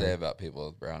know of what they say sorry. about people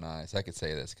with brown eyes? I could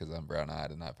say this because I'm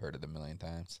brown-eyed and I've heard it a million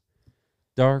times.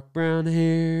 Dark brown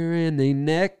hair and a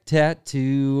neck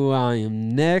tattoo. I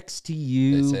am next to They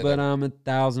you, say but they're- I'm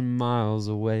 1,000 miles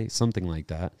away. Something like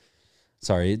that.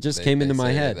 Sorry, it just They- came they into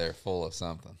my say head. They're full of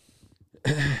something.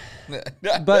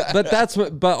 But that's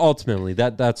what. But ultimately,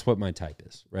 that's what my type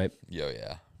is, right? Yo,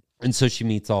 yeah. And so she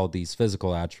meets all these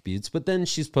physical attributes, but then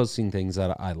she's posting things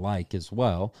that I like as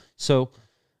well. So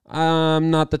I'm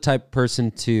not the type of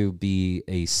person to be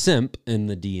a simp in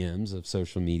the DMs of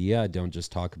social media. I don't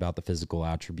just talk about the physical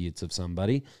attributes of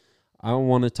somebody. I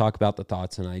want to talk about the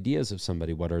thoughts and ideas of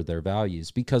somebody. What are their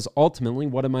values? Because ultimately,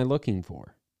 what am I looking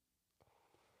for?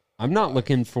 I'm not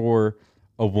looking for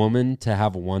a woman to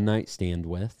have a one-night stand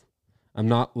with. I'm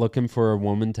not looking for a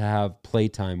woman to have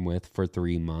playtime with for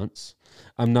 3 months.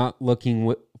 I'm not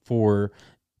looking for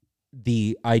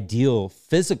the ideal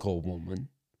physical woman.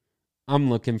 I'm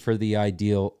looking for the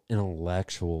ideal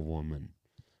intellectual woman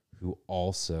who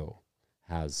also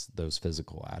has those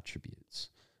physical attributes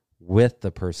with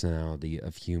the personality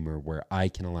of humor where I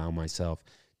can allow myself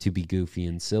to be goofy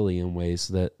and silly in ways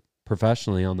that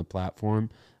professionally on the platform,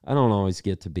 I don't always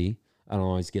get to be. I don't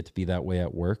always get to be that way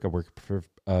at work. I work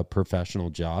a professional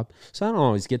job, so I don't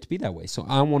always get to be that way. So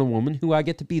I want a woman who I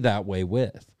get to be that way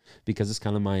with because it's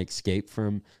kind of my escape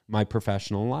from my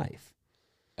professional life.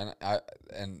 And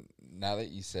now that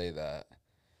you say that,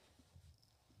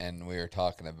 and we were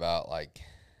talking about like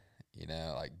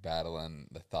battling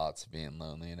the thoughts of being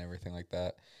lonely and everything like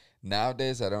that.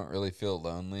 Nowadays, I don't really feel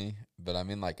lonely, but I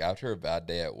mean, like after a bad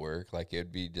day at work, like it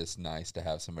would be just nice to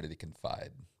have somebody to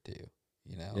confide to,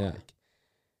 Yeah. like,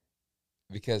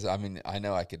 because I mean, I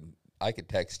know I could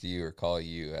text you or call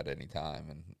you at any time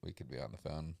and we could be on the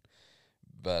phone.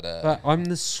 But I'm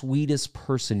the sweetest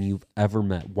person you've ever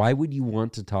met. Why would you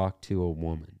want to talk to a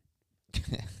woman?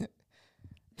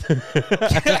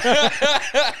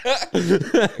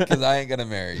 because I ain't gonna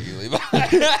marry you, Levi.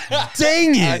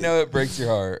 Dang it! I know it breaks your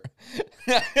heart.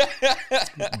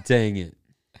 Dang it.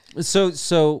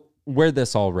 So where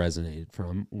this all resonated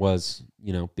from was,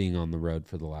 being on the road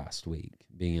for the last week,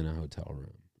 being in a hotel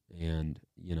room. And,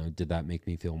 did that make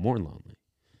me feel more lonely?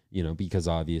 Because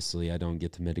obviously I don't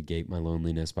get to mitigate my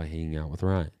loneliness by hanging out with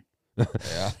Ryan.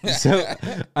 Yeah. So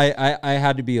I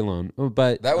had to be alone.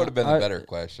 But That would have been a better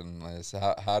question, Liz.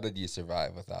 How did you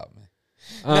survive without me?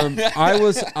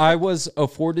 I was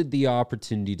afforded the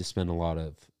opportunity to spend a lot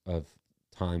of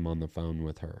time on the phone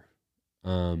with her,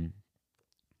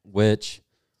 which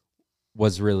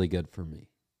was really good for me.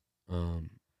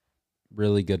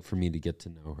 Really good for me to get to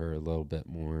know her a little bit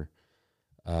more.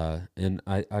 And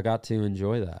I got to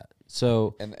enjoy that.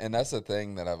 So And that's the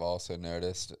thing that I've also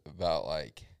noticed about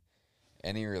like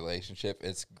any relationship.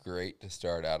 It's great to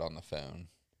start out on the phone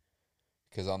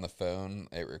because on the phone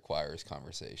it requires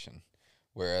conversation,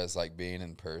 whereas like being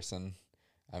in person,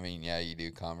 I mean, yeah, you do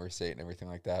conversate and everything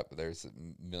like that, but there's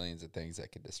millions of things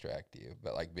that could distract you.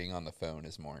 But like being on the phone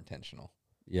is more intentional.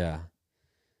 yeah,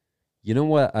 you know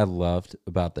what I loved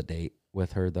about the date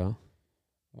with her though?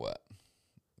 What?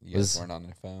 You guys weren't on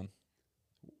your phone?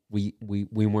 We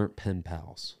weren't pen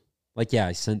pals. Like, yeah,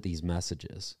 I sent these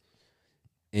messages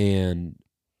and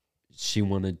she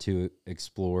wanted to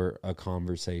explore a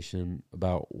conversation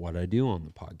about what I do on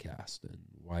the podcast and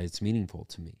why it's meaningful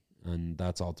to me. And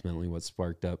that's ultimately what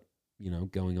sparked up,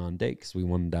 going on date because we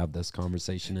wanted to have this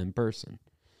conversation in person.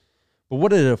 But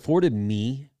what it afforded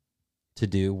me to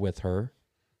do with her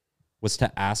was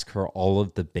to ask her all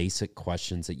of the basic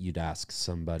questions that you'd ask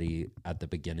somebody at the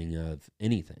beginning of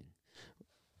anything.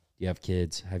 Do you have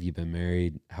kids? Have you been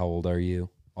married? How old are you?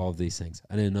 All of these things.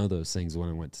 I didn't know those things when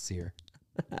I went to see her.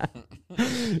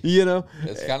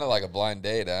 It's kind of like a blind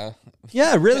date, huh?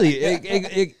 Yeah, really.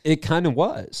 It kind of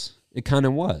was. It kind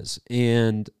of was.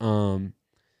 And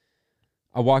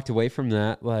I walked away from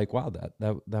that like, wow,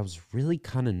 that was really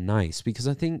kind of nice because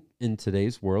I think in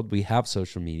today's world, we have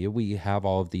social media. We have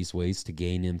all of these ways to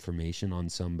gain information on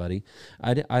somebody.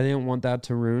 I didn't want that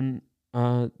to ruin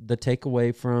the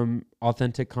takeaway from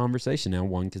authentic conversation. Now,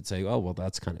 one could say, oh, well,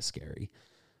 that's kind of scary.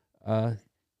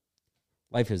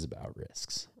 life is about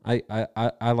risks.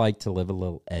 I like to live a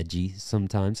little edgy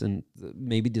sometimes, and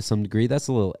maybe to some degree that's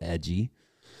a little edgy.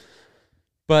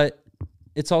 But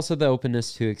it's also the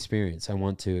openness to experience. I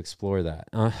want to explore that.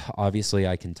 Obviously,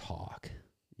 I can talk,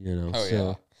 you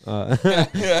know.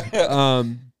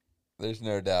 There's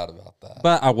no doubt about that.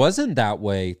 But I wasn't that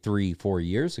way 3-4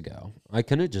 years ago. I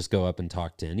couldn't just go up and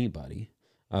talk to anybody.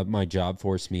 My job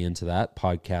forced me into that.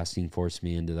 Podcasting forced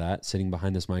me into that. Sitting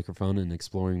behind this microphone and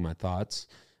exploring my thoughts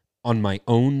on my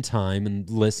own time and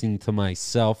listening to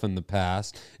myself in the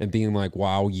past and being like,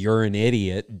 wow, you're an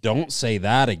idiot. Don't say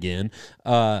that again.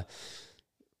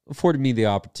 Afforded me the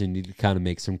opportunity to kind of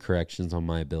make some corrections on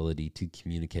my ability to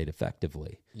communicate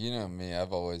effectively. You know me,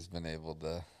 I've always been able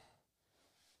to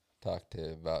talk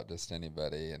to about just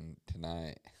anybody, and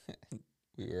tonight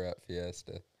we were at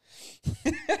Fiesta.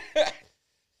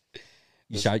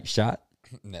 You shot?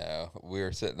 No, we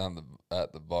were sitting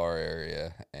at the bar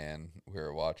area, and we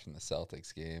were watching the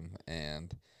Celtics game,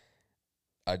 and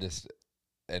I just,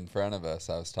 in front of us,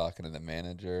 I was talking to the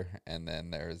manager, and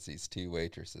then there was these two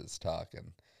waitresses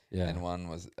talking, and one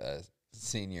was a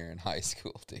senior in high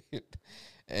school, dude,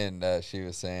 and she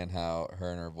was saying how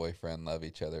her and her boyfriend love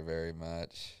each other very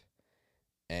much,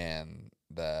 and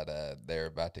that they're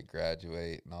about to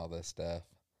graduate and all this stuff.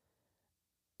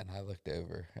 And I looked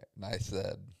over and I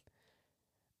said,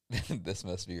 "This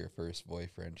must be your first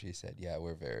boyfriend." She said, "Yeah,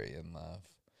 we're very in love."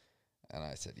 And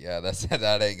I said, "Yeah,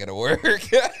 that ain't gonna work."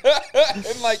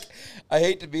 And like, I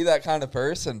hate to be that kind of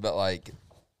person, but like,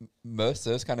 most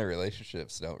of those kind of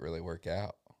relationships don't really work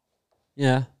out.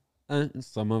 Yeah,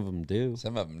 some of them do.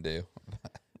 Some of them do.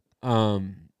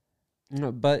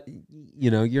 But you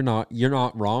know, you're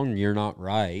not wrong. You're not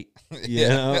right. You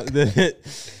know?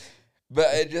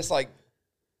 But it just like,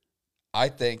 I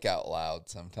think out loud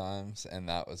sometimes, and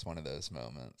that was one of those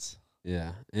moments.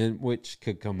 Yeah, and which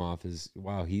could come off as,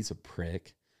 wow, he's a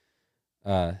prick.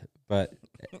 But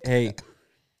hey,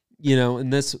 you know,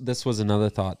 and this was another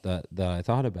thought that I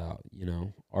thought about. You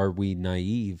know, are we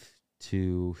naive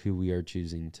to who we are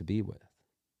choosing to be with?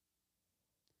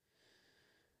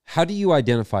 How do you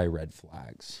identify red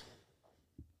flags?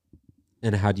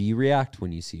 And how do you react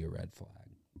when you see a red flag?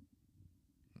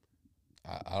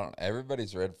 I don't.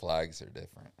 Everybody's red flags are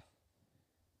different,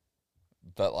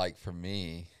 but like for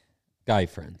me, guy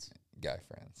friends.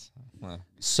 Huh.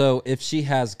 So if she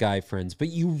has guy friends, but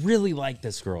you really like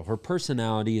this girl, her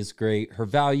personality is great, her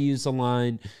values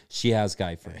align, she has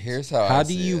guy friends. Here's how How I do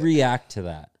see you it. react to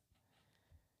that?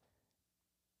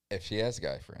 If she has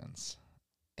guy friends,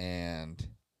 and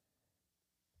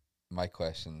my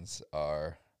questions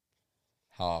are,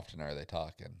 how often are they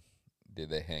talking? Do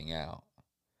they hang out?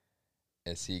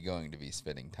 Is he going to be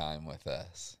spending time with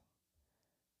us?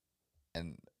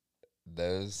 And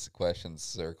those questions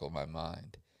circle my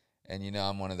mind. And, you know,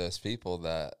 I'm one of those people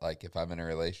that, like, if I'm in a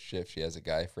relationship, she has a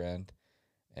guy friend,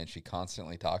 and she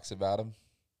constantly talks about him,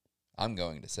 I'm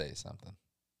going to say something.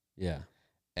 Yeah.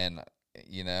 And,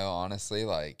 you know, honestly,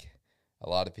 like, a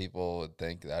lot of people would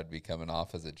think that I'd be coming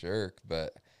off as a jerk,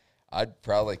 but I'd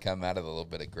probably come at it a little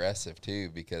bit aggressive, too,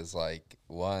 because, like,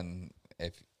 one,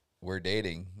 if we're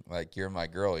dating, like, you're my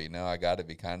girl, you know, I got to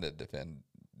be kind of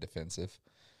defensive.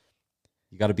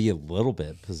 You got to be a little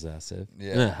bit possessive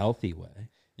in a healthy way.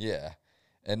 Yeah.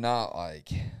 And not like,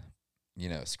 you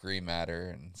know, scream at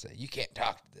her and say, you can't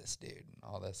talk to this dude and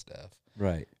all that stuff.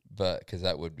 Right. But because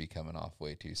that would be coming off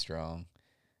way too strong.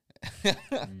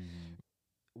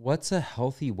 What's a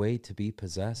healthy way to be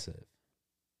possessive?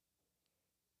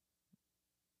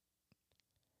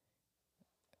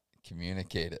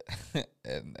 Communicate it.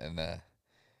 and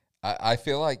I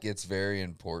feel like it's very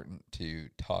important to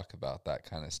talk about that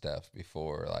kind of stuff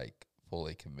before like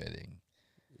fully committing.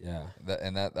 Yeah.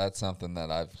 That's something that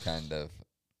I've kind of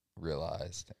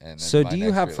realized. And so do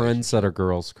you have friends that are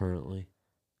girls currently?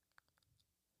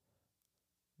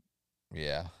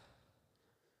 Yeah.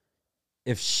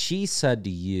 If she said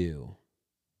to you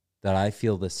that I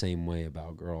feel the same way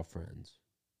about girlfriends,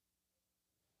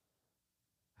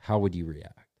 how would you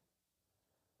react?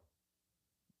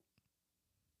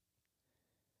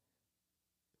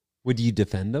 Would you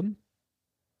defend them?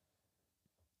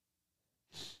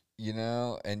 You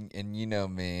know, and you know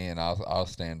me, and I'll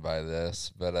stand by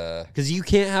this, but because you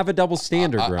can't have a double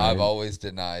standard, right? I've always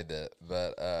denied it,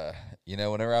 but you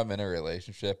know, whenever I'm in a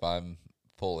relationship, I'm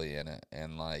fully in it,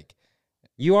 and like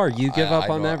you give up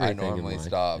on everything. I normally in life.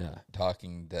 stop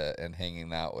talking to and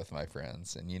hanging out with my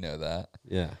friends, and you know that.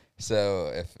 Yeah.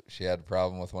 So if she had a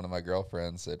problem with one of my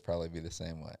girlfriends, it'd probably be the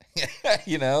same way.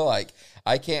 You know, like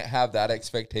I can't have that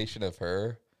expectation of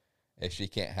her if she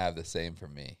can't have the same for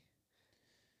me.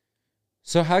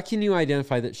 So how can you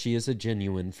identify that she is a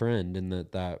genuine friend and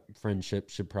that friendship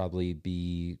should probably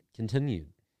be continued?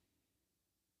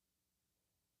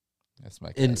 That's my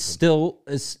And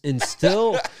cousin.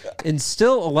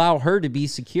 still allow her to be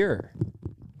secure.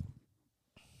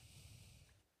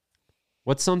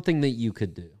 What's something that you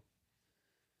could do?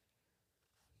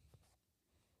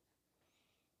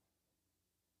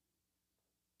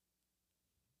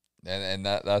 And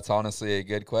that's honestly a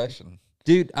good question.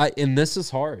 Dude, and this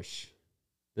is harsh.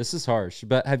 This is harsh.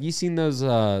 But have you seen those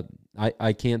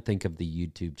I can't think of the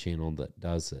YouTube channel that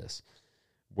does this,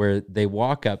 where they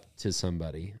walk up to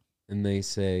somebody and they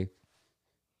say,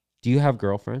 "Do you have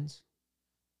girlfriends?"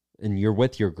 And you're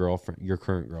with your girlfriend, your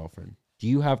current girlfriend. "Do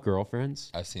you have girlfriends?"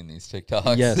 I've seen these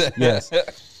TikToks.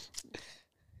 Yes.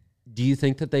 "Do you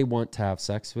think that they want to have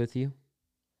sex with you?"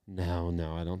 No,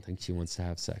 I don't think she wants to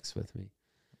have sex with me.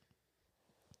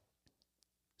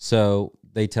 So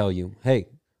they tell you, "Hey,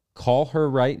 call her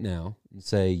right now and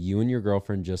say you and your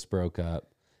girlfriend just broke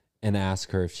up and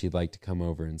ask her if she'd like to come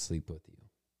over and sleep with you."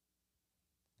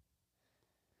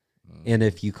 And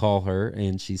if you call her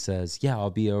and she says, "Yeah, I'll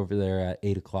be over there at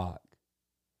 8:00.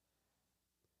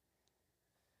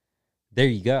 There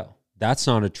you go. That's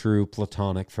not a true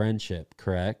platonic friendship,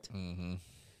 correct? Mm-hmm.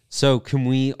 So can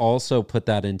we also put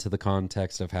that into the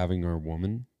context of having our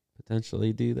woman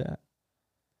potentially do that?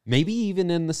 Maybe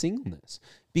even in the singleness.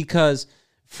 Because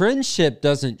friendship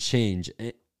doesn't change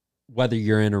whether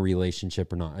you're in a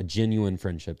relationship or not. A genuine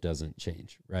friendship doesn't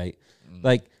change, right?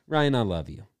 Like, Ryan, I love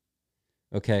you.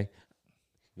 Okay?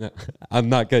 No, I'm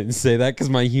not going to say that because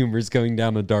my humor is going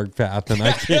down a dark path and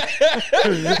I can't.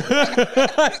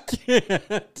 I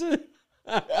can't.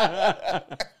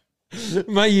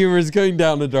 My humor is going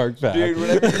down a dark path. Dude,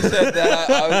 whenever you said that,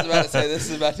 I was about to say this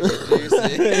is about to get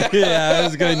juicy. Yeah, it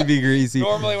was going to be greasy.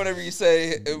 Normally, whenever you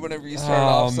start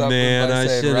off something by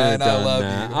saying, "Ryan, I love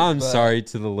you," I'm sorry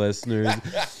to the listeners.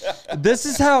 This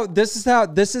is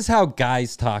how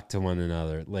guys talk to one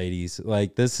another, ladies.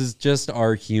 Like, this is just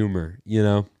our humor, you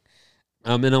know.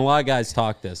 And a lot of guys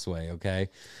talk this way, okay?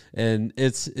 And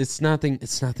it's nothing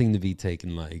to be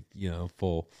taken like, you know,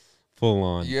 full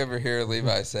on. You ever hear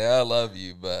Levi say, "I love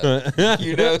you," but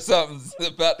you know something's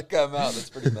about to come out that's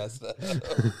pretty messed up.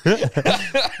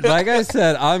 Like I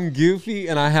said, I'm goofy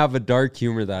and I have a dark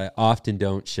humor that I often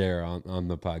don't share on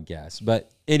the podcast. But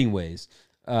anyways,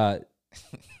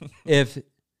 if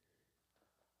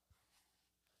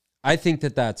I think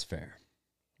that's fair,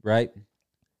 right?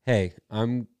 Hey,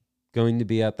 I'm going to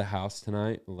be at the house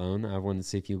tonight alone. I wanted to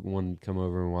see if you want to come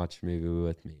over and watch a movie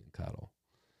with me and cuddle.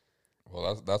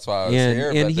 Well, that's why I was And here.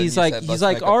 and but he's then like, you said, "Let's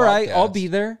make a all right, I'll podcast." be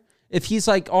there. If he's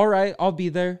like, all right, I'll be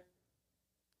there.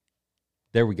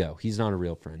 There we go. He's not a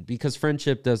real friend because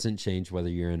friendship doesn't change whether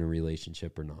you're in a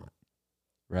relationship or not.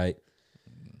 Right?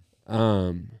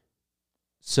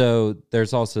 So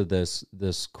there's also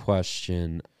this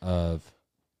question of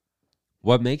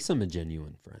what makes them a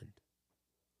genuine friend?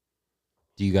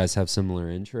 Do you guys have similar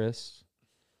interests?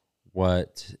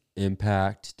 What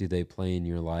impact do they play in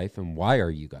your life? And why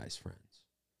are you guys friends?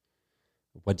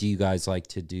 What do you guys like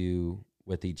to do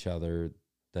with each other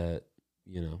that,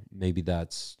 you know, maybe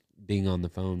that's being on the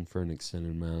phone for an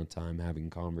extended amount of time, having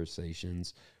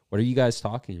conversations. What are you guys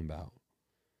talking about?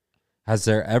 Has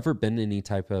there ever been any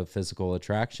type of physical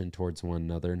attraction towards one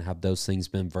another, and have those things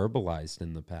been verbalized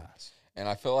in the past? And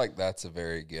I feel like that's a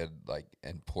very good, like,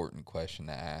 important question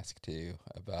to ask too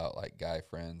about like guy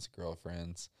friends,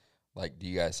 girlfriends. Like, do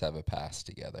you guys have a past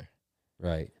together?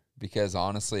 Right. Because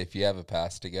honestly, if you have a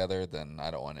past together, then I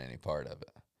don't want any part of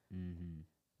it. Mm-hmm.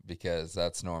 Because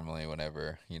that's normally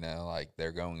whenever, you know, like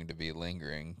they're going to be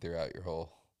lingering throughout your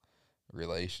whole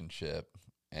relationship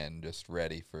and just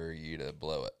ready for you to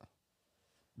blow it.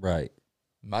 Right.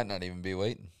 Might not even be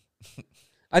waiting.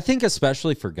 I think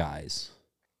especially for guys.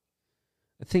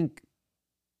 I think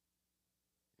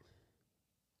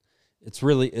it's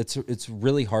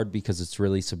really hard because it's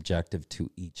really subjective to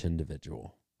each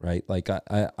individual, right? Like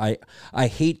I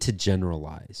hate to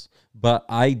generalize, but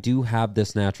I do have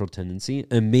this natural tendency,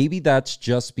 and maybe that's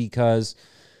just because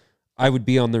I would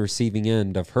be on the receiving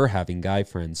end of her having guy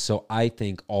friends, so I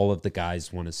think all of the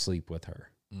guys want to sleep with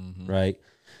her, right?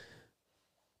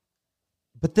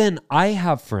 But then I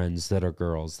have friends that are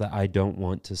girls that I don't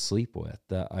want to sleep with,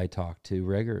 that I talk to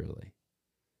regularly.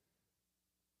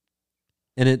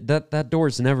 And that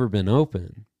door's never been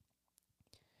open.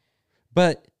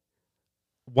 But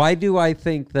why do I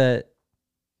think that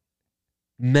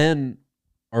men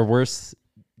are worse,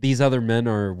 these other men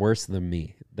are worse than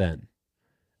me then?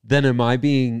 Then am I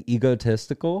being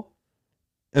egotistical?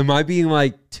 Am I being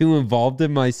like too involved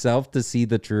in myself to see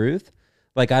the truth?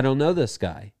 Like, I don't know this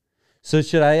guy. So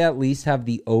should I at least have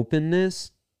the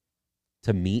openness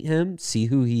to meet him, see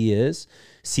who he is,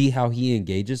 see how he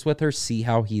engages with her, see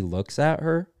how he looks at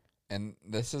her? And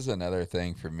this is another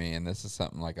thing for me, and this is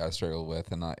something like I struggle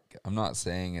with, and I'm not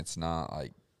saying it's not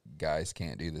like guys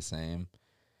can't do the same,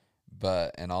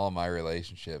 but in all of my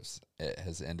relationships, it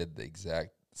has ended the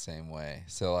exact same way.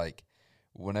 So like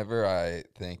whenever I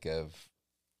think of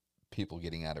people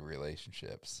getting out of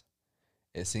relationships,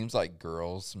 it seems like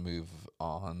girls move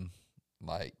on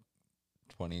like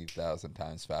 20,000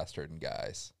 times faster than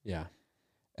guys. Yeah.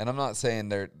 And I'm not saying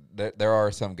there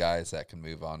are some guys that can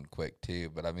move on quick too,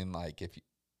 but I mean, like, if you,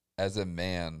 as a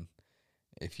man,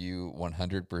 if you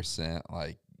 100%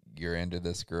 like you're into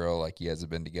this girl, like you guys have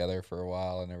been together for a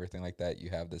while and everything like that, you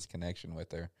have this connection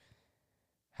with her,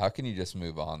 how can you just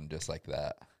move on just like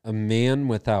that? A man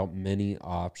without many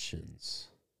options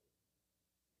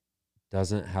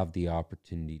doesn't have the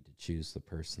opportunity to choose the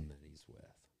person that he's with.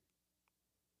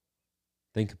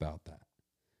 Think about that.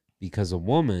 Because a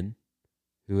woman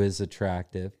who is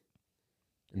attractive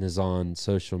and is on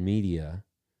social media,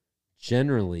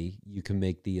 generally you can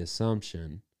make the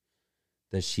assumption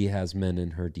that she has men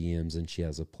in her DMs and she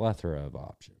has a plethora of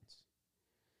options.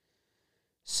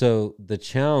 So the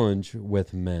challenge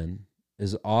with men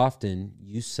is often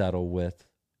you settle with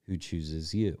who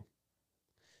chooses you.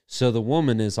 So the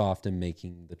woman is often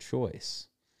making the choice.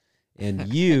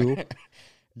 And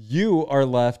you are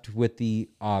left with the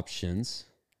options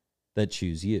that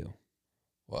choose you.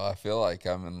 Well, I feel like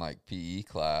I'm in like PE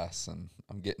class and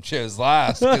I'm getting chose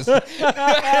last because it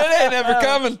ain't ever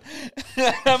coming.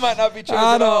 I might not be chosen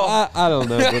at all. I don't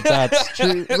know if that's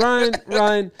true.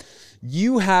 Ryan,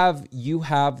 you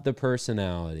have the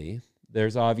personality.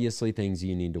 There's obviously things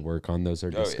you need to work on. Those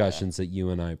are discussions that you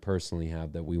and I personally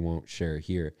have that we won't share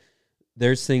here.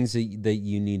 There's things that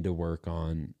you need to work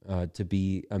on to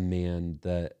be a man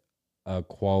that a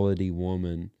quality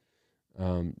woman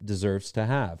deserves to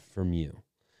have from you.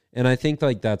 And I think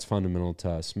like that's fundamental to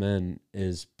us men,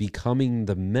 is becoming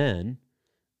the men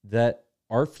that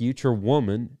our future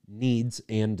woman needs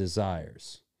and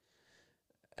desires.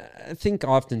 I think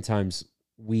oftentimes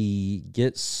we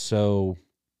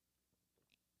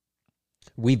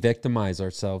victimize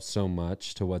ourselves so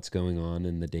much to what's going on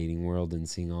in the dating world and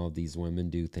seeing all of these women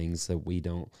do things that we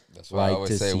don't That's why I like always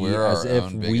to say see, we're as our if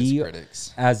own biggest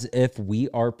critics. as if we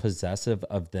are possessive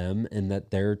of them and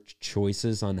that their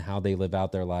choices on how they live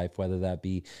out their life, whether that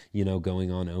be,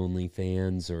 going on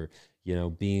OnlyFans or,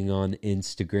 being on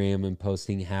Instagram and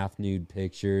posting half nude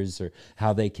pictures, or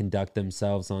how they conduct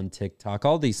themselves on TikTok,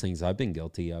 all these things I've been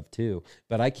guilty of too.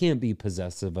 But I can't be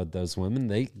possessive of those women.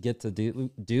 They get to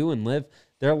do and live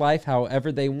their life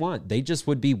however they want. They just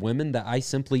would be women that I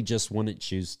simply just wouldn't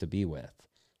choose to be with.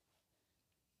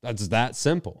 That's that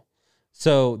simple.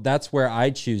 So that's where I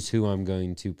choose who I'm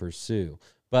going to pursue.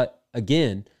 But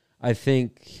again, I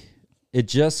think it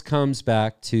just comes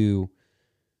back to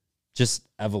just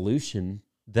evolution,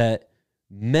 that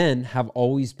men have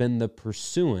always been the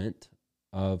pursuant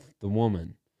of the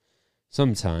woman.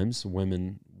 Sometimes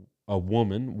a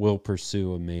woman will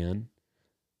pursue a man,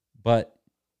 but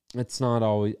it's not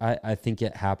always. I think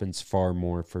it happens far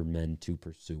more for men to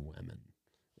pursue women,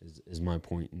 is my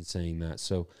point in saying that.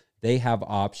 So they have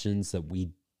options that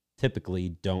we typically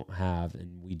don't have,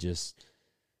 and we just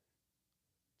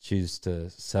choose to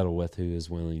settle with who is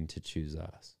willing to choose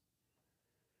us.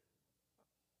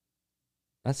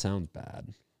 That sounds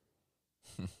bad,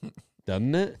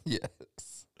 doesn't it?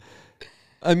 Yes.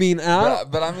 I mean,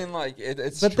 but I mean, like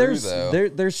it's but true though.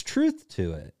 There's truth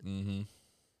to it. Mm-hmm.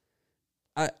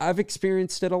 I've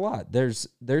experienced it a lot. There's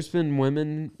been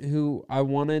women who I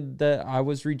wanted that I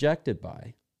was rejected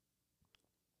by.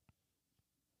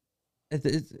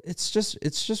 It's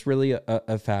just really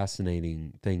a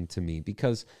fascinating thing to me,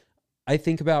 because I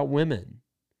think about women.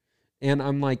 And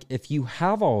I'm like, if you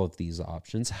have all of these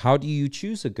options, how do you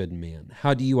choose a good man?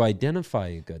 How do you identify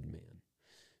a good man?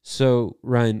 So,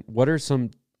 Ryan, what are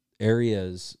some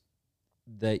areas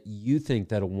that you think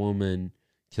that a woman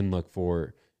can look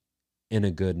for in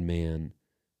a good man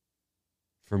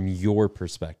from your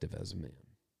perspective as a man?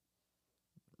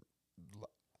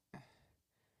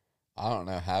 I don't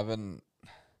know, having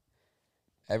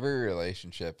every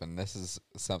relationship, and this is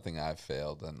something I've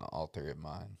failed in all three of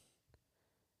mine,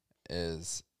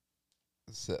 is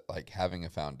like having a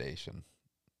foundation.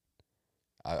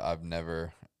 I've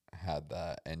never had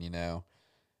that. And,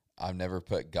 I've never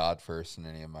put God first in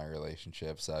any of my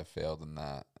relationships. I've failed in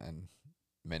that in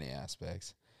many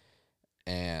aspects.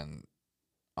 And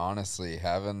honestly,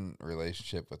 having a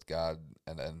relationship with God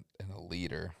and a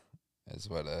leader is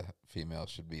what a female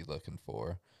should be looking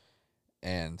for.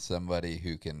 and somebody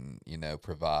who can,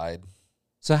 provide.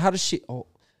 So how does she,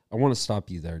 I want to stop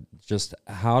you there. Just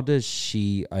how does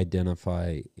she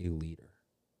identify a leader?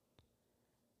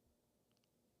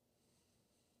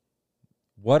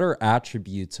 What are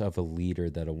attributes of a leader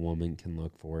that a woman can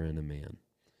look for in a man?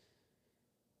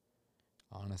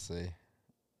 Honestly,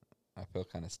 I feel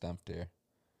kind of stumped here.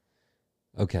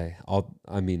 Okay,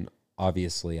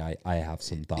 obviously I have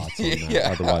some thoughts on that.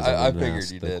 Yeah, Otherwise, I wouldn't figured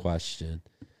ask you the did. question.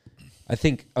 I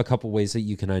think a couple ways that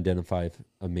you can identify if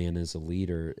a man is a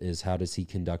leader is how does he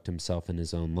conduct himself in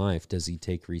his own life? Does he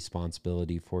take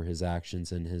responsibility for his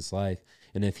actions in his life?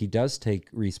 And if he does take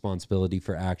responsibility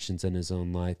for actions in his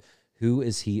own life, who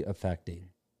is he affecting?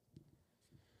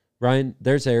 Ryan,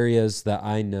 there's areas that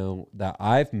I know that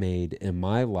I've made in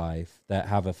my life that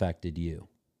have affected you,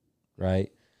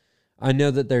 right? I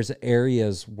know that there's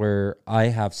areas where I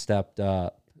have stepped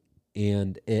up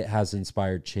and it has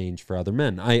inspired change for other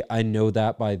men. I know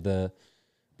that by the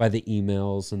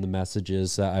emails and the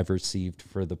messages that I've received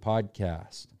for the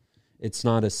podcast. It's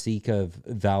not a seek of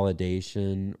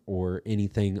validation or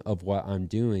anything of what I'm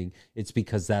doing. It's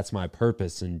because that's my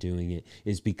purpose in doing it,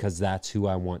 is because that's who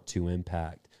I want to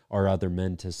impact, are other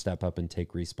men to step up and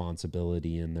take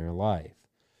responsibility in their life.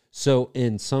 So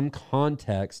in some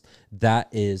context, that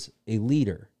is a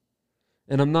leader.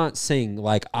 And I'm not saying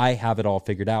like I have it all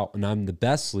figured out and I'm the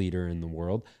best leader in the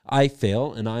world. I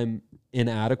fail and I'm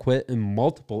inadequate in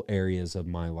multiple areas of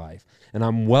my life. And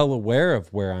I'm well aware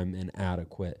of where I'm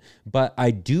inadequate. But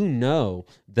I do know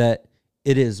that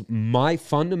it is my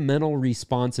fundamental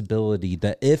responsibility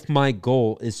that if my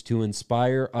goal is to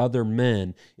inspire other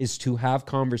men, is to have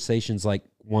conversations like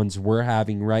ones we're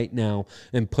having right now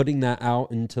and putting that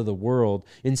out into the world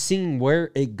and seeing where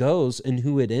it goes and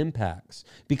who it impacts.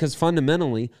 Because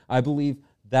fundamentally, I believe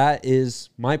that is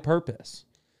my purpose,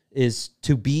 is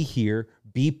to be here,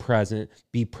 be present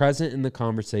in the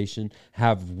conversation,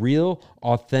 have real,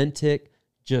 authentic,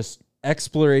 just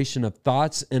exploration of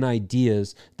thoughts and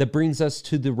ideas that brings us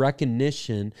to the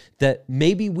recognition that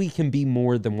maybe we can be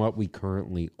more than what we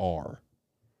currently are.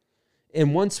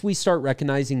 And once we start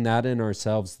recognizing that in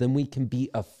ourselves, then we can be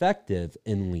effective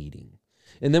in leading.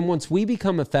 And then once we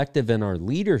become effective in our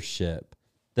leadership,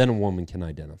 then a woman can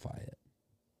identify it.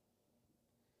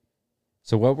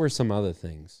 So what were some other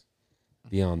things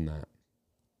beyond that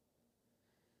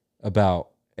about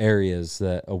areas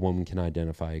that a woman can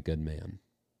identify a good man?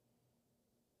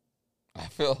 I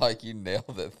feel like you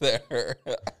nailed it there.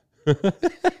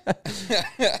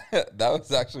 That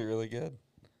was actually really good.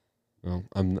 Well,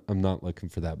 I'm not looking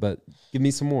for that, but give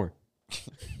me some more.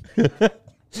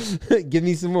 Give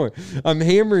me some more. I'm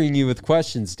hammering you with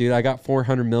questions, dude. I got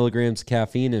 400 milligrams of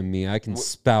caffeine in me. I can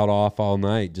spout off all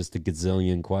night just a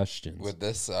gazillion questions. With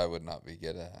this, I would not be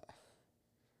good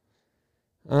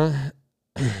at.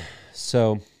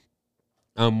 So,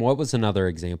 what was another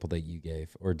example that you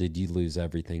gave? Or did you lose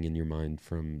everything in your mind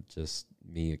from just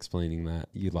me explaining that?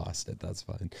 You lost it. That's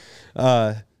fine.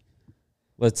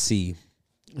 Let's see.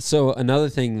 So another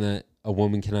thing that a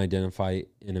woman can identify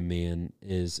in a man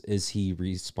is he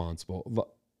responsible?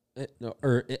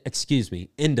 Or, excuse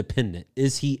me, independent.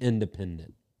 Is he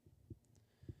independent?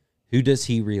 Who does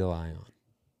he rely on?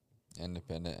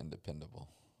 Independent and dependable.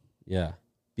 Yeah.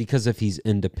 Because if he's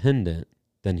independent,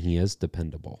 then he is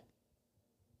dependable.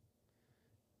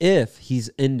 If he's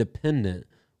independent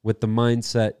with the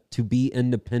mindset to be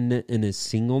independent in his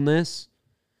singleness,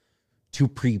 to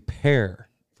prepare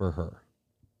for her.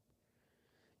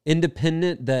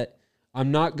 Independent that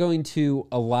I'm not going to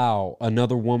allow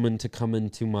another woman to come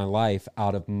into my life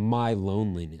out of my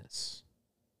loneliness.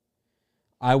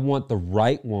 I want the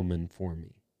right woman for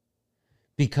me.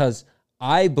 Because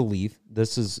I believe,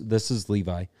 this is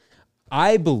Levi,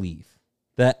 I believe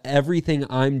that everything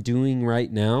I'm doing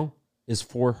right now is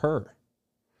for her.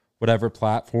 Whatever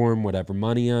platform, whatever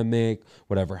money I make,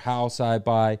 whatever house I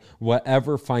buy,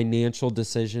 whatever financial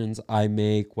decisions I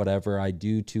make, whatever I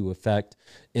do to affect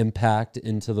impact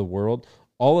into the world,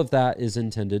 all of that is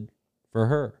intended for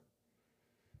her.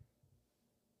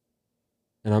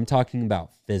 And I'm talking about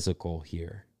physical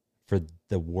here, for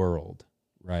the world,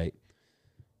 right?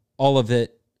 All of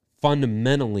it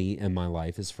fundamentally in my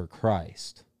life is for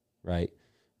Christ, right?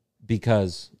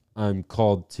 Because I'm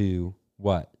called to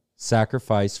what?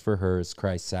 Sacrifice for her as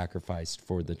Christ sacrificed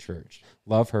for the church.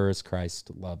 Love her as Christ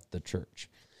loved the church.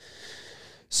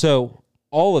 So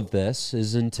all of this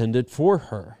is intended for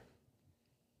her.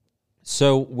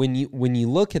 So when you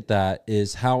look at that,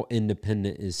 is how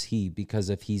independent is he?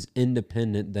 Because if he's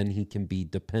independent, then he can be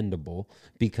dependable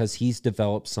because he's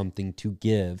developed something to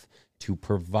give, to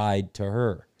provide to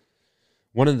her.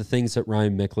 One of the things that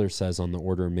Ryan Mickler says on the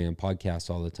Order of Man podcast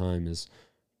all the time is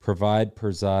provide,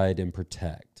 preside, and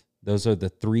protect. Those are the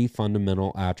 3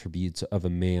 fundamental attributes of a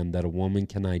man that a woman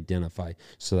can identify.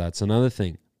 So that's another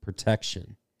thing,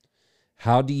 protection.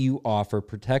 How do you offer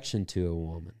protection to a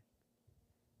woman?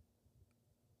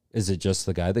 Is it just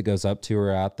the guy that goes up to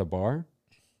her at the bar?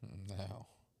 No.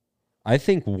 I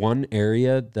think one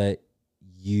area that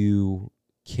you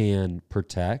can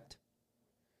protect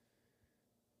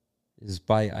is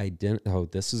by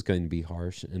this is going to be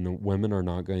harsh, and women are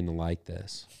not going to like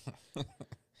this.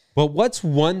 But what's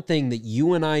one thing that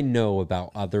you and I know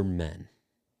about other men?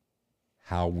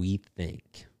 How we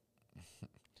think.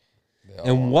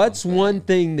 And what's one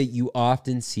thing that you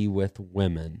often see with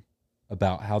women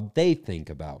about how they think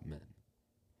about men?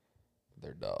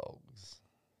 They're dogs.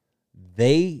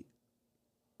 They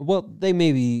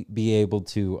may be able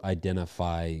to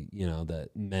identify, that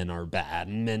men are bad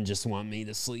and men just want me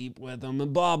to sleep with them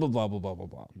and blah, blah, blah, blah, blah, blah,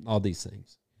 blah. All these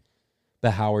things.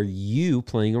 But how are you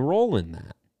playing a role in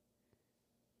that?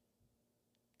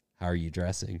 How are you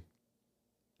dressing?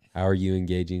 How are you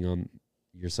engaging on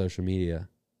your social media?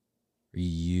 Are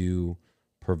you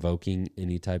provoking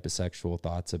any type of sexual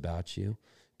thoughts about you?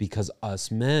 Because us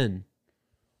men,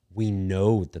 we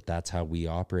know that that's how we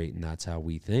operate and that's how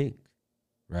we think,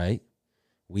 right?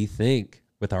 We think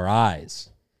with our eyes.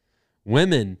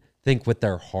 Women think with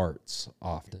their hearts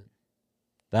often.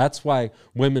 That's why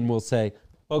women will say,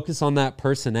 focus on that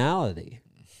personality,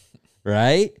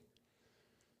 right?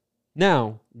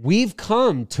 Now, we've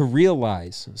come to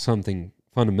realize something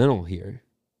fundamental here,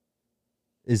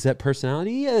 is that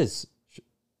personality is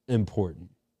important,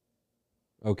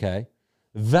 okay?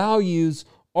 Values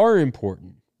are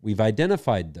important. We've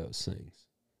identified those things.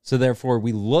 So therefore,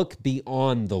 we look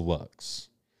beyond the looks.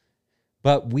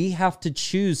 But we have to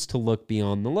choose to look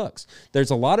beyond the looks.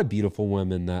 There's a lot of beautiful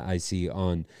women that I see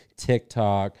on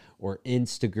TikTok or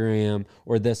Instagram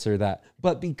or this or that.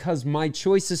 But because my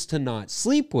choice is to not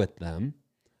sleep with them,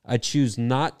 I choose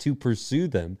not to pursue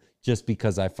them just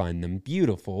because I find them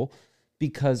beautiful,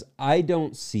 because I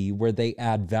don't see where they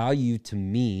add value to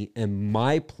me and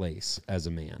my place as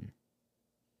a man.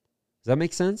 Does that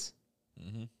make sense?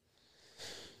 Mm-hmm.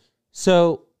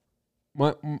 So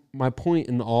my point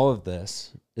in all of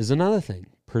this is another thing.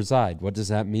 Preside. What does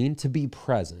that mean? To be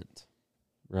present,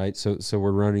 right? So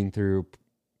we're running through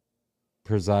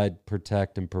preside,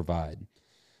 protect, and provide.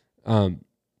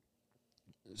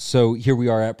 So here we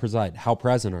are at preside. How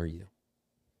present are you?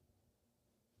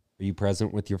 Are you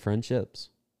present with your friendships?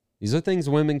 These are things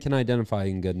women can identify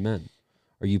in good men.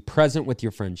 Are you present with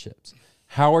your friendships?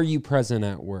 How are you present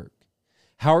at work?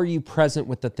 How are you present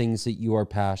with the things that you are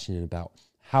passionate about?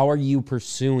 How are you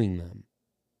pursuing them?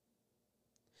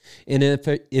 And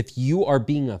if you are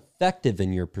being effective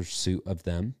in your pursuit of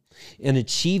them and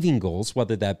achieving goals,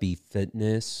 whether that be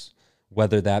fitness,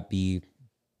 whether that be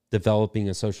developing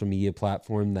a social media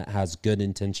platform that has good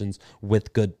intentions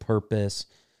with good purpose,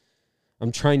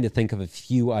 I'm trying to think of a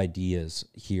few ideas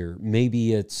here.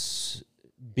 Maybe it's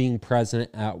being present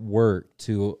at work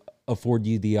to afford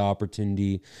you the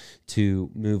opportunity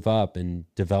to move up and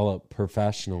develop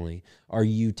professionally. Are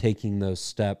you taking those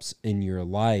steps in your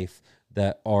life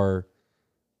that are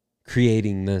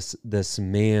creating this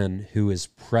man who is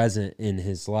present in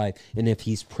his life? And if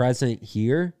he's present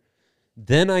here,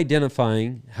 then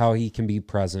identifying how he can be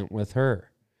present with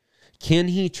her. Can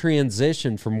he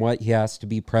transition from what he has to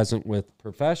be present with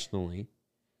professionally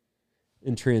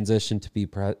and transition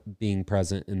to being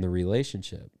present in the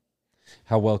relationship?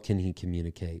 How well can he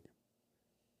communicate?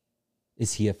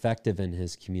 Is he effective in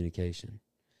his communication?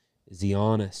 Is he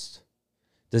honest?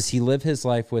 Does he live his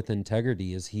life with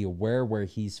integrity? Is he aware where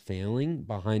he's failing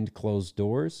behind closed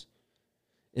doors?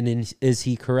 And is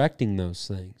he correcting those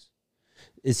things?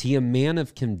 Is he a man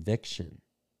of conviction?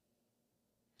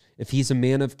 If he's a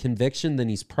man of conviction, then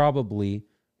he's probably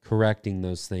correcting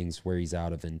those things where he's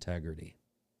out of integrity.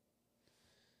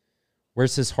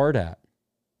 Where's his heart at?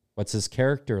 What's his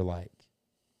character like?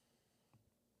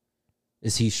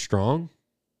 Is he strong?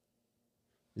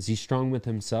 Is he strong with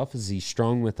himself? Is he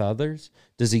strong with others?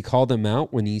 Does he call them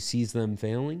out when he sees them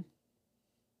failing?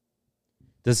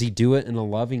 Does he do it in a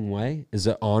loving way? Is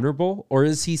it honorable? Or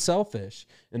is he selfish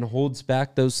and holds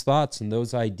back those thoughts and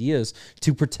those ideas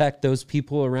to protect those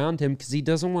people around him because he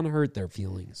doesn't want to hurt their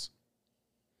feelings?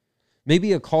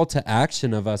 Maybe a call to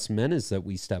action of us men is that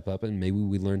we step up and maybe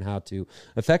we learn how to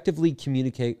effectively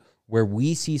communicate where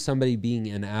we see somebody being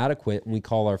inadequate and we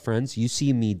call our friends. You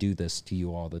see me do this to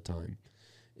you all the time.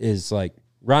 Is like,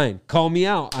 Ryan, call me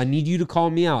out. I need you to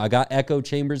call me out. I got echo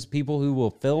chambers of people who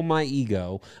will fill my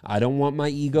ego. I don't want my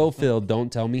ego filled.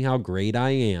 Don't tell me how great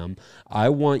I am. I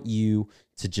want you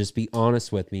to just be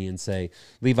honest with me and say,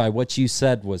 Levi, what you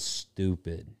said was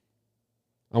stupid.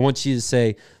 I want you to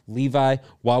say, Levi,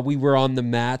 while we were on the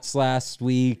mats last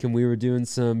week and we were doing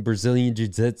some Brazilian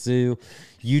jiu-jitsu,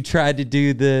 you tried to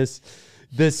do this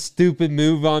stupid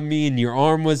move on me and your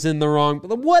arm was in the wrong,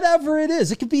 whatever it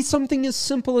is. It could be something as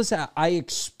simple as that. I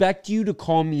expect you to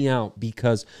call me out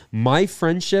because my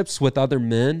friendships with other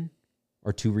men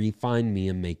are to refine me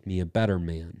and make me a better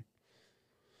man.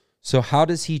 So how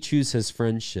does he choose his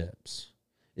friendships?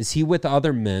 Is he with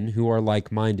other men who are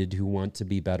like-minded, who want to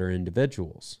be better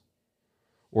individuals?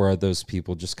 Or are those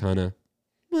people just kind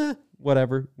of,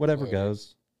 whatever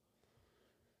goes?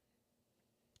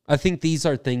 I think these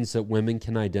are things that women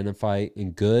can identify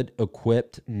in good,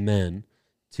 equipped men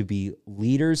to be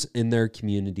leaders in their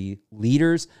community,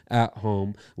 leaders at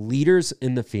home, leaders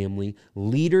in the family,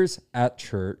 leaders at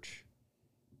church.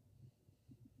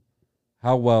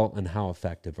 How well and how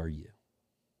effective are you?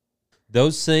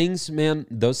 Those things, man,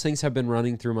 those things have been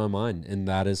running through my mind, and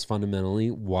that is fundamentally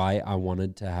why I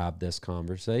wanted to have this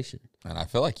conversation. And I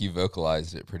feel like you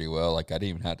vocalized it pretty well. Like I didn't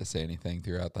even have to say anything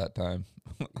throughout that time.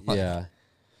 Yeah.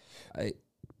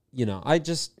 I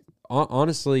just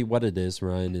honestly, what it is,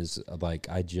 Ryan, is like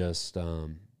I just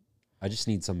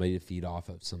need somebody to feed off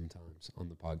of sometimes on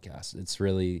the podcast. It's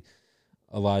really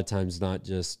a lot of times not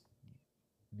just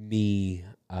me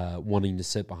wanting to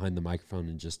sit behind the microphone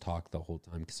and just talk the whole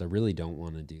time, because I really don't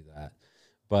want to do that.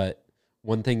 But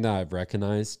one thing that I've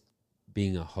recognized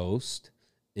being a host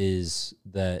is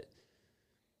that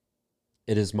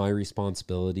it is my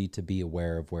responsibility to be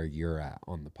aware of where you're at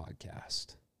on the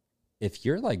podcast. If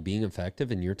you're like being effective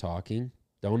and you're talking,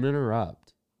 don't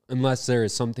interrupt unless there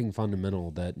is something fundamental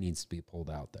that needs to be pulled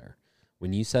out there.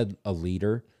 When you said a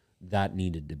leader, that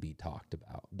needed to be talked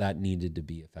about. That needed to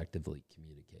be effectively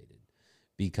communicated,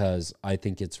 because I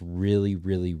think it's really,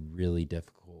 really, really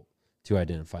difficult to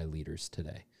identify leaders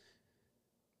today.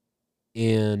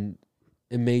 And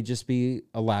it may just be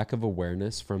a lack of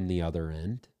awareness from the other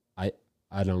end.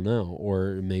 I don't know,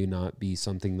 or it may not be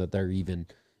something that they're even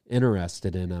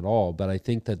interested in at all. But I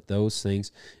think that those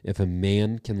things, if a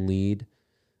man can lead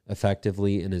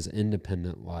effectively in his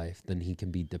independent life, then he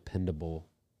can be dependable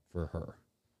for her.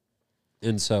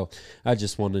 And so I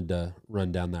just wanted to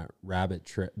run down that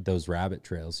those rabbit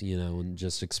trails, and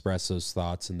just express those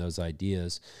thoughts and those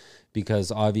ideas,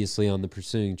 because obviously on the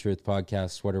Pursuing Truth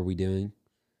podcast, what are we doing?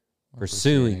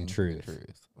 Pursuing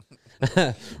truth.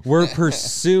 We're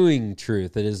pursuing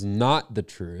truth. It is not the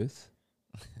truth.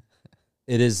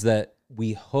 It is that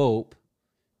we hope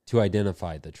to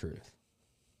identify the truth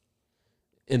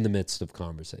in the midst of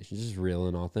conversation, just real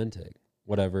and authentic,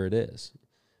 whatever it is.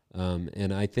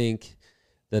 And I think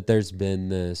that there's been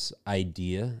this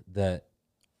idea that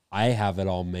I have it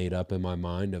all made up in my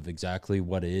mind of exactly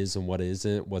what is and what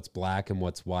isn't, what's black and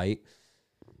what's white.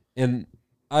 And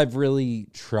I've really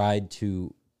tried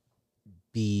to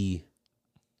be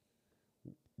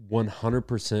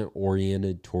 100%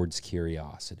 oriented towards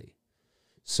curiosity.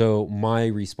 So my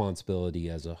responsibility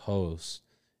as a host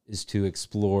is to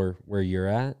explore where you're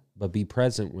at, but be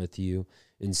present with you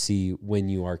and see when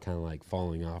you are kind of like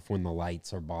falling off, when the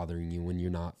lights are bothering you, when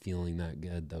you're not feeling that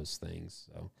good, those things.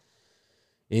 So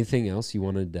anything else you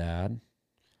wanted to add?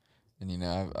 And,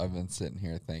 I've been sitting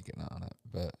here thinking on it,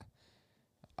 but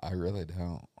I really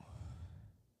don't.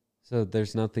 So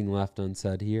there's nothing left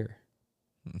unsaid here.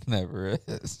 Never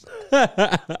is.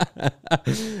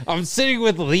 I'm sitting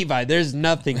with Levi. There's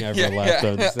nothing ever left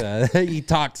unsaid. He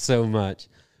talks so much.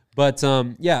 But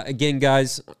again,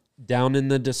 guys, down in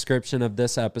the description of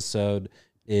this episode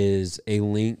is a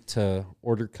link to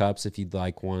order cups if you'd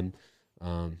like one.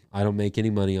 I don't make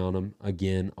any money on them.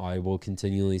 Again, I will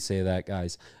continually say that,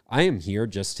 guys. I am here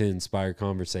just to inspire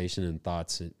conversation and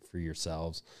thoughts for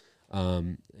yourselves.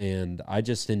 And I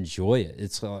just enjoy it.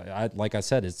 It's like I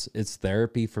said, it's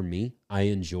therapy for me. I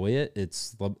enjoy it.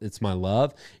 It's my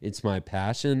love. It's my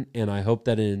passion. And I hope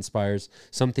that it inspires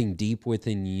something deep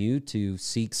within you to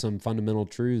seek some fundamental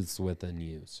truths within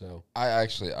you. So I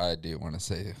do want to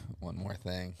say one more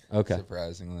thing. Okay.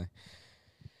 Surprisingly,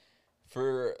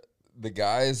 for the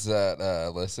guys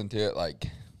that listen to it, like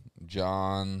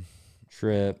John,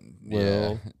 Trip,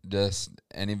 Will, just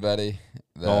anybody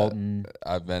that Dalton,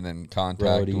 I've been in contact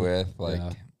Brody, with,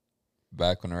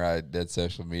 back when I did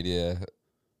social media,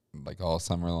 like all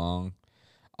summer long.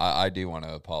 I do want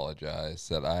to apologize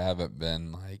that I haven't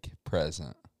been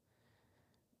present.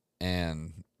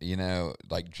 And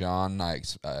like John,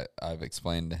 I've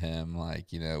explained to him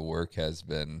work has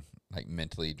been like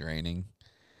mentally draining,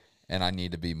 and I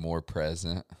need to be more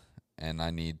present, and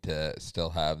I need to still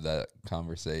have that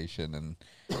conversation and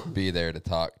be there to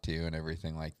talk to and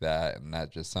everything like that. And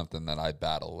that's just something that I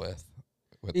battle with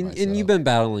myself. And you've been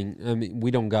battling. I mean,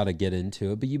 we don't got to get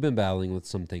into it, but you've been battling with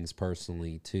some things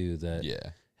personally too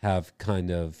that have kind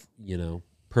of,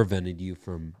 prevented you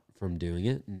from doing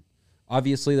it. And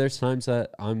obviously there's times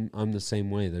that I'm the same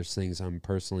way. There's things I'm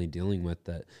personally dealing with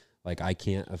that like I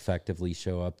can't effectively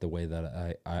show up the way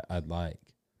that I'd like.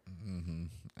 Mm-hmm.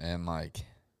 And like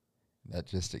that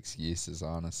just excuses,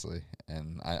 honestly.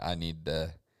 And I need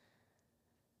to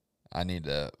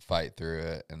fight through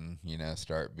it and,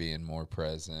 start being more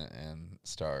present and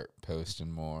start posting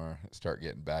more, start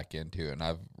getting back into it. And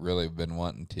I've really been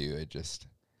wanting to. It just,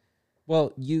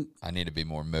 I need to be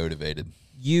more motivated.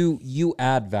 You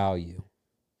add value.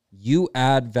 You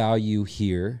add value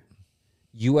here.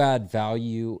 You add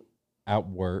value at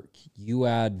work. You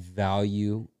add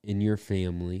value in your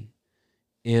family.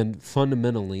 And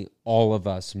fundamentally, all of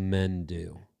us men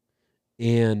do.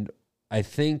 And I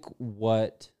think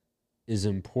what is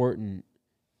important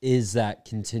is that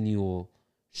continual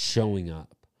showing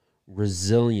up,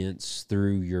 resilience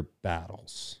through your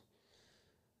battles.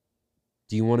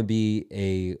 Do you want to be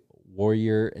a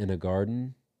warrior in a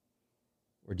garden,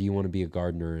 or do you want to be a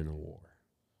gardener in a war?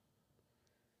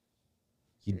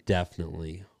 You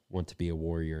definitely want to be a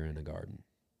warrior in a garden.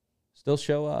 Still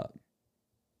show up.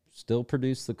 Still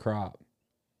produce the crop.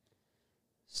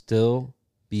 Still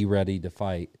be ready to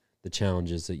fight the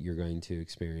challenges that you're going to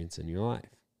experience in your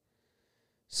life.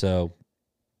 So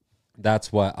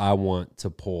that's what I want to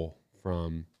pull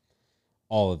from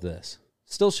all of this.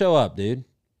 Still show up, dude.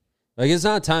 Like, it's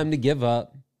not time to give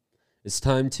up. It's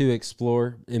time to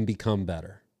explore and become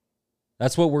better.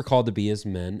 That's what we're called to be as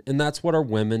men, and that's what our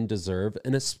women deserve,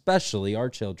 and especially our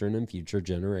children and future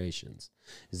generations,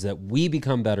 is that we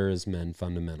become better as men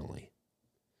fundamentally.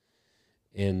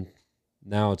 And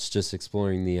now it's just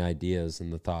exploring the ideas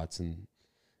and the thoughts and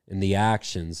the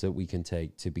actions that we can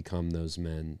take to become those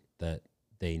men that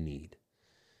they need.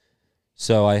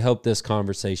 So I hope this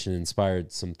conversation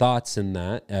inspired some thoughts in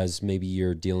that, as maybe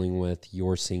you're dealing with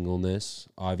your singleness.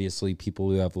 Obviously,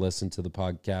 people who have listened to the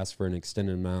podcast for an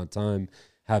extended amount of time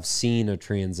have seen a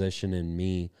transition in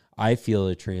me. I feel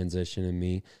a transition in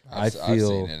me. I've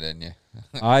seen it in you.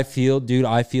 I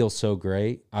feel so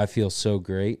great. I feel so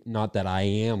great. Not that I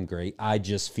am great. I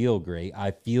just feel great. I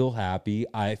feel happy.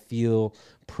 I feel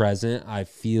present. I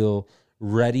feel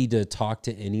ready to talk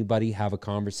to anybody, have a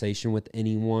conversation with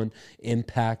anyone,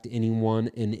 impact anyone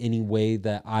in any way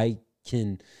that I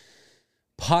can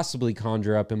possibly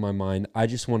conjure up in my mind. I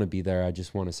just want to be there. I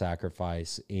just want to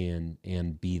sacrifice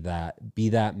and be that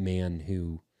man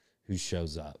who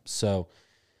shows up. So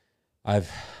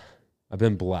I've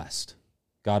been blessed.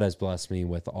 God has blessed me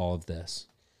with all of this.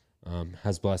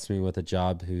 Has blessed me with a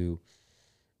job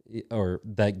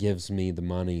that gives me the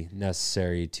money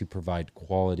necessary to provide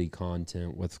quality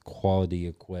content with quality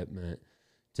equipment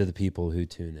to the people who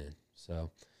tune in.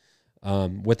 So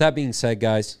with that being said,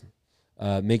 guys,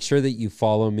 make sure that you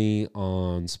follow me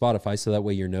on Spotify so that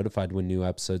way you're notified when new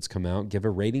episodes come out. Give a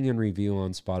rating and review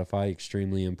on Spotify.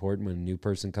 Extremely important. When a new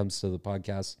person comes to the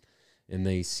podcast and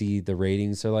they see the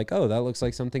ratings, they're like, oh, that looks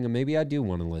like something maybe I do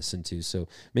want to listen to. So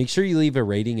make sure you leave a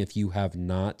rating if you have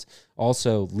not.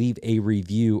 Also, leave a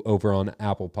review over on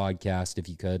Apple Podcast if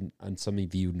you could. And some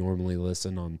of you normally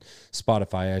listen on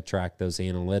Spotify. I track those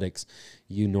analytics.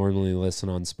 You normally listen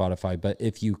on Spotify. But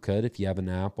if you have an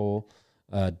Apple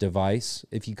device,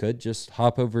 if you could, just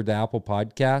hop over to Apple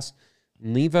Podcast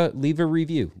and leave a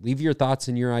review. Leave your thoughts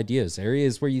and your ideas.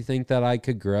 Areas where you think that I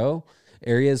could grow.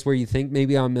 Areas where you think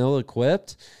maybe I'm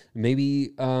ill-equipped, maybe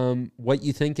what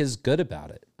you think is good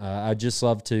about it. I'd just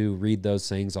love to read those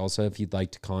things. Also, if you'd like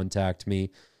to contact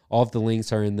me, all of the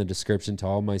links are in the description to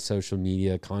all my social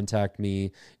media. Contact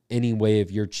me any way of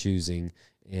your choosing.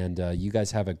 And you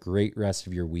guys have a great rest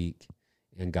of your week,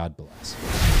 and God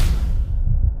bless.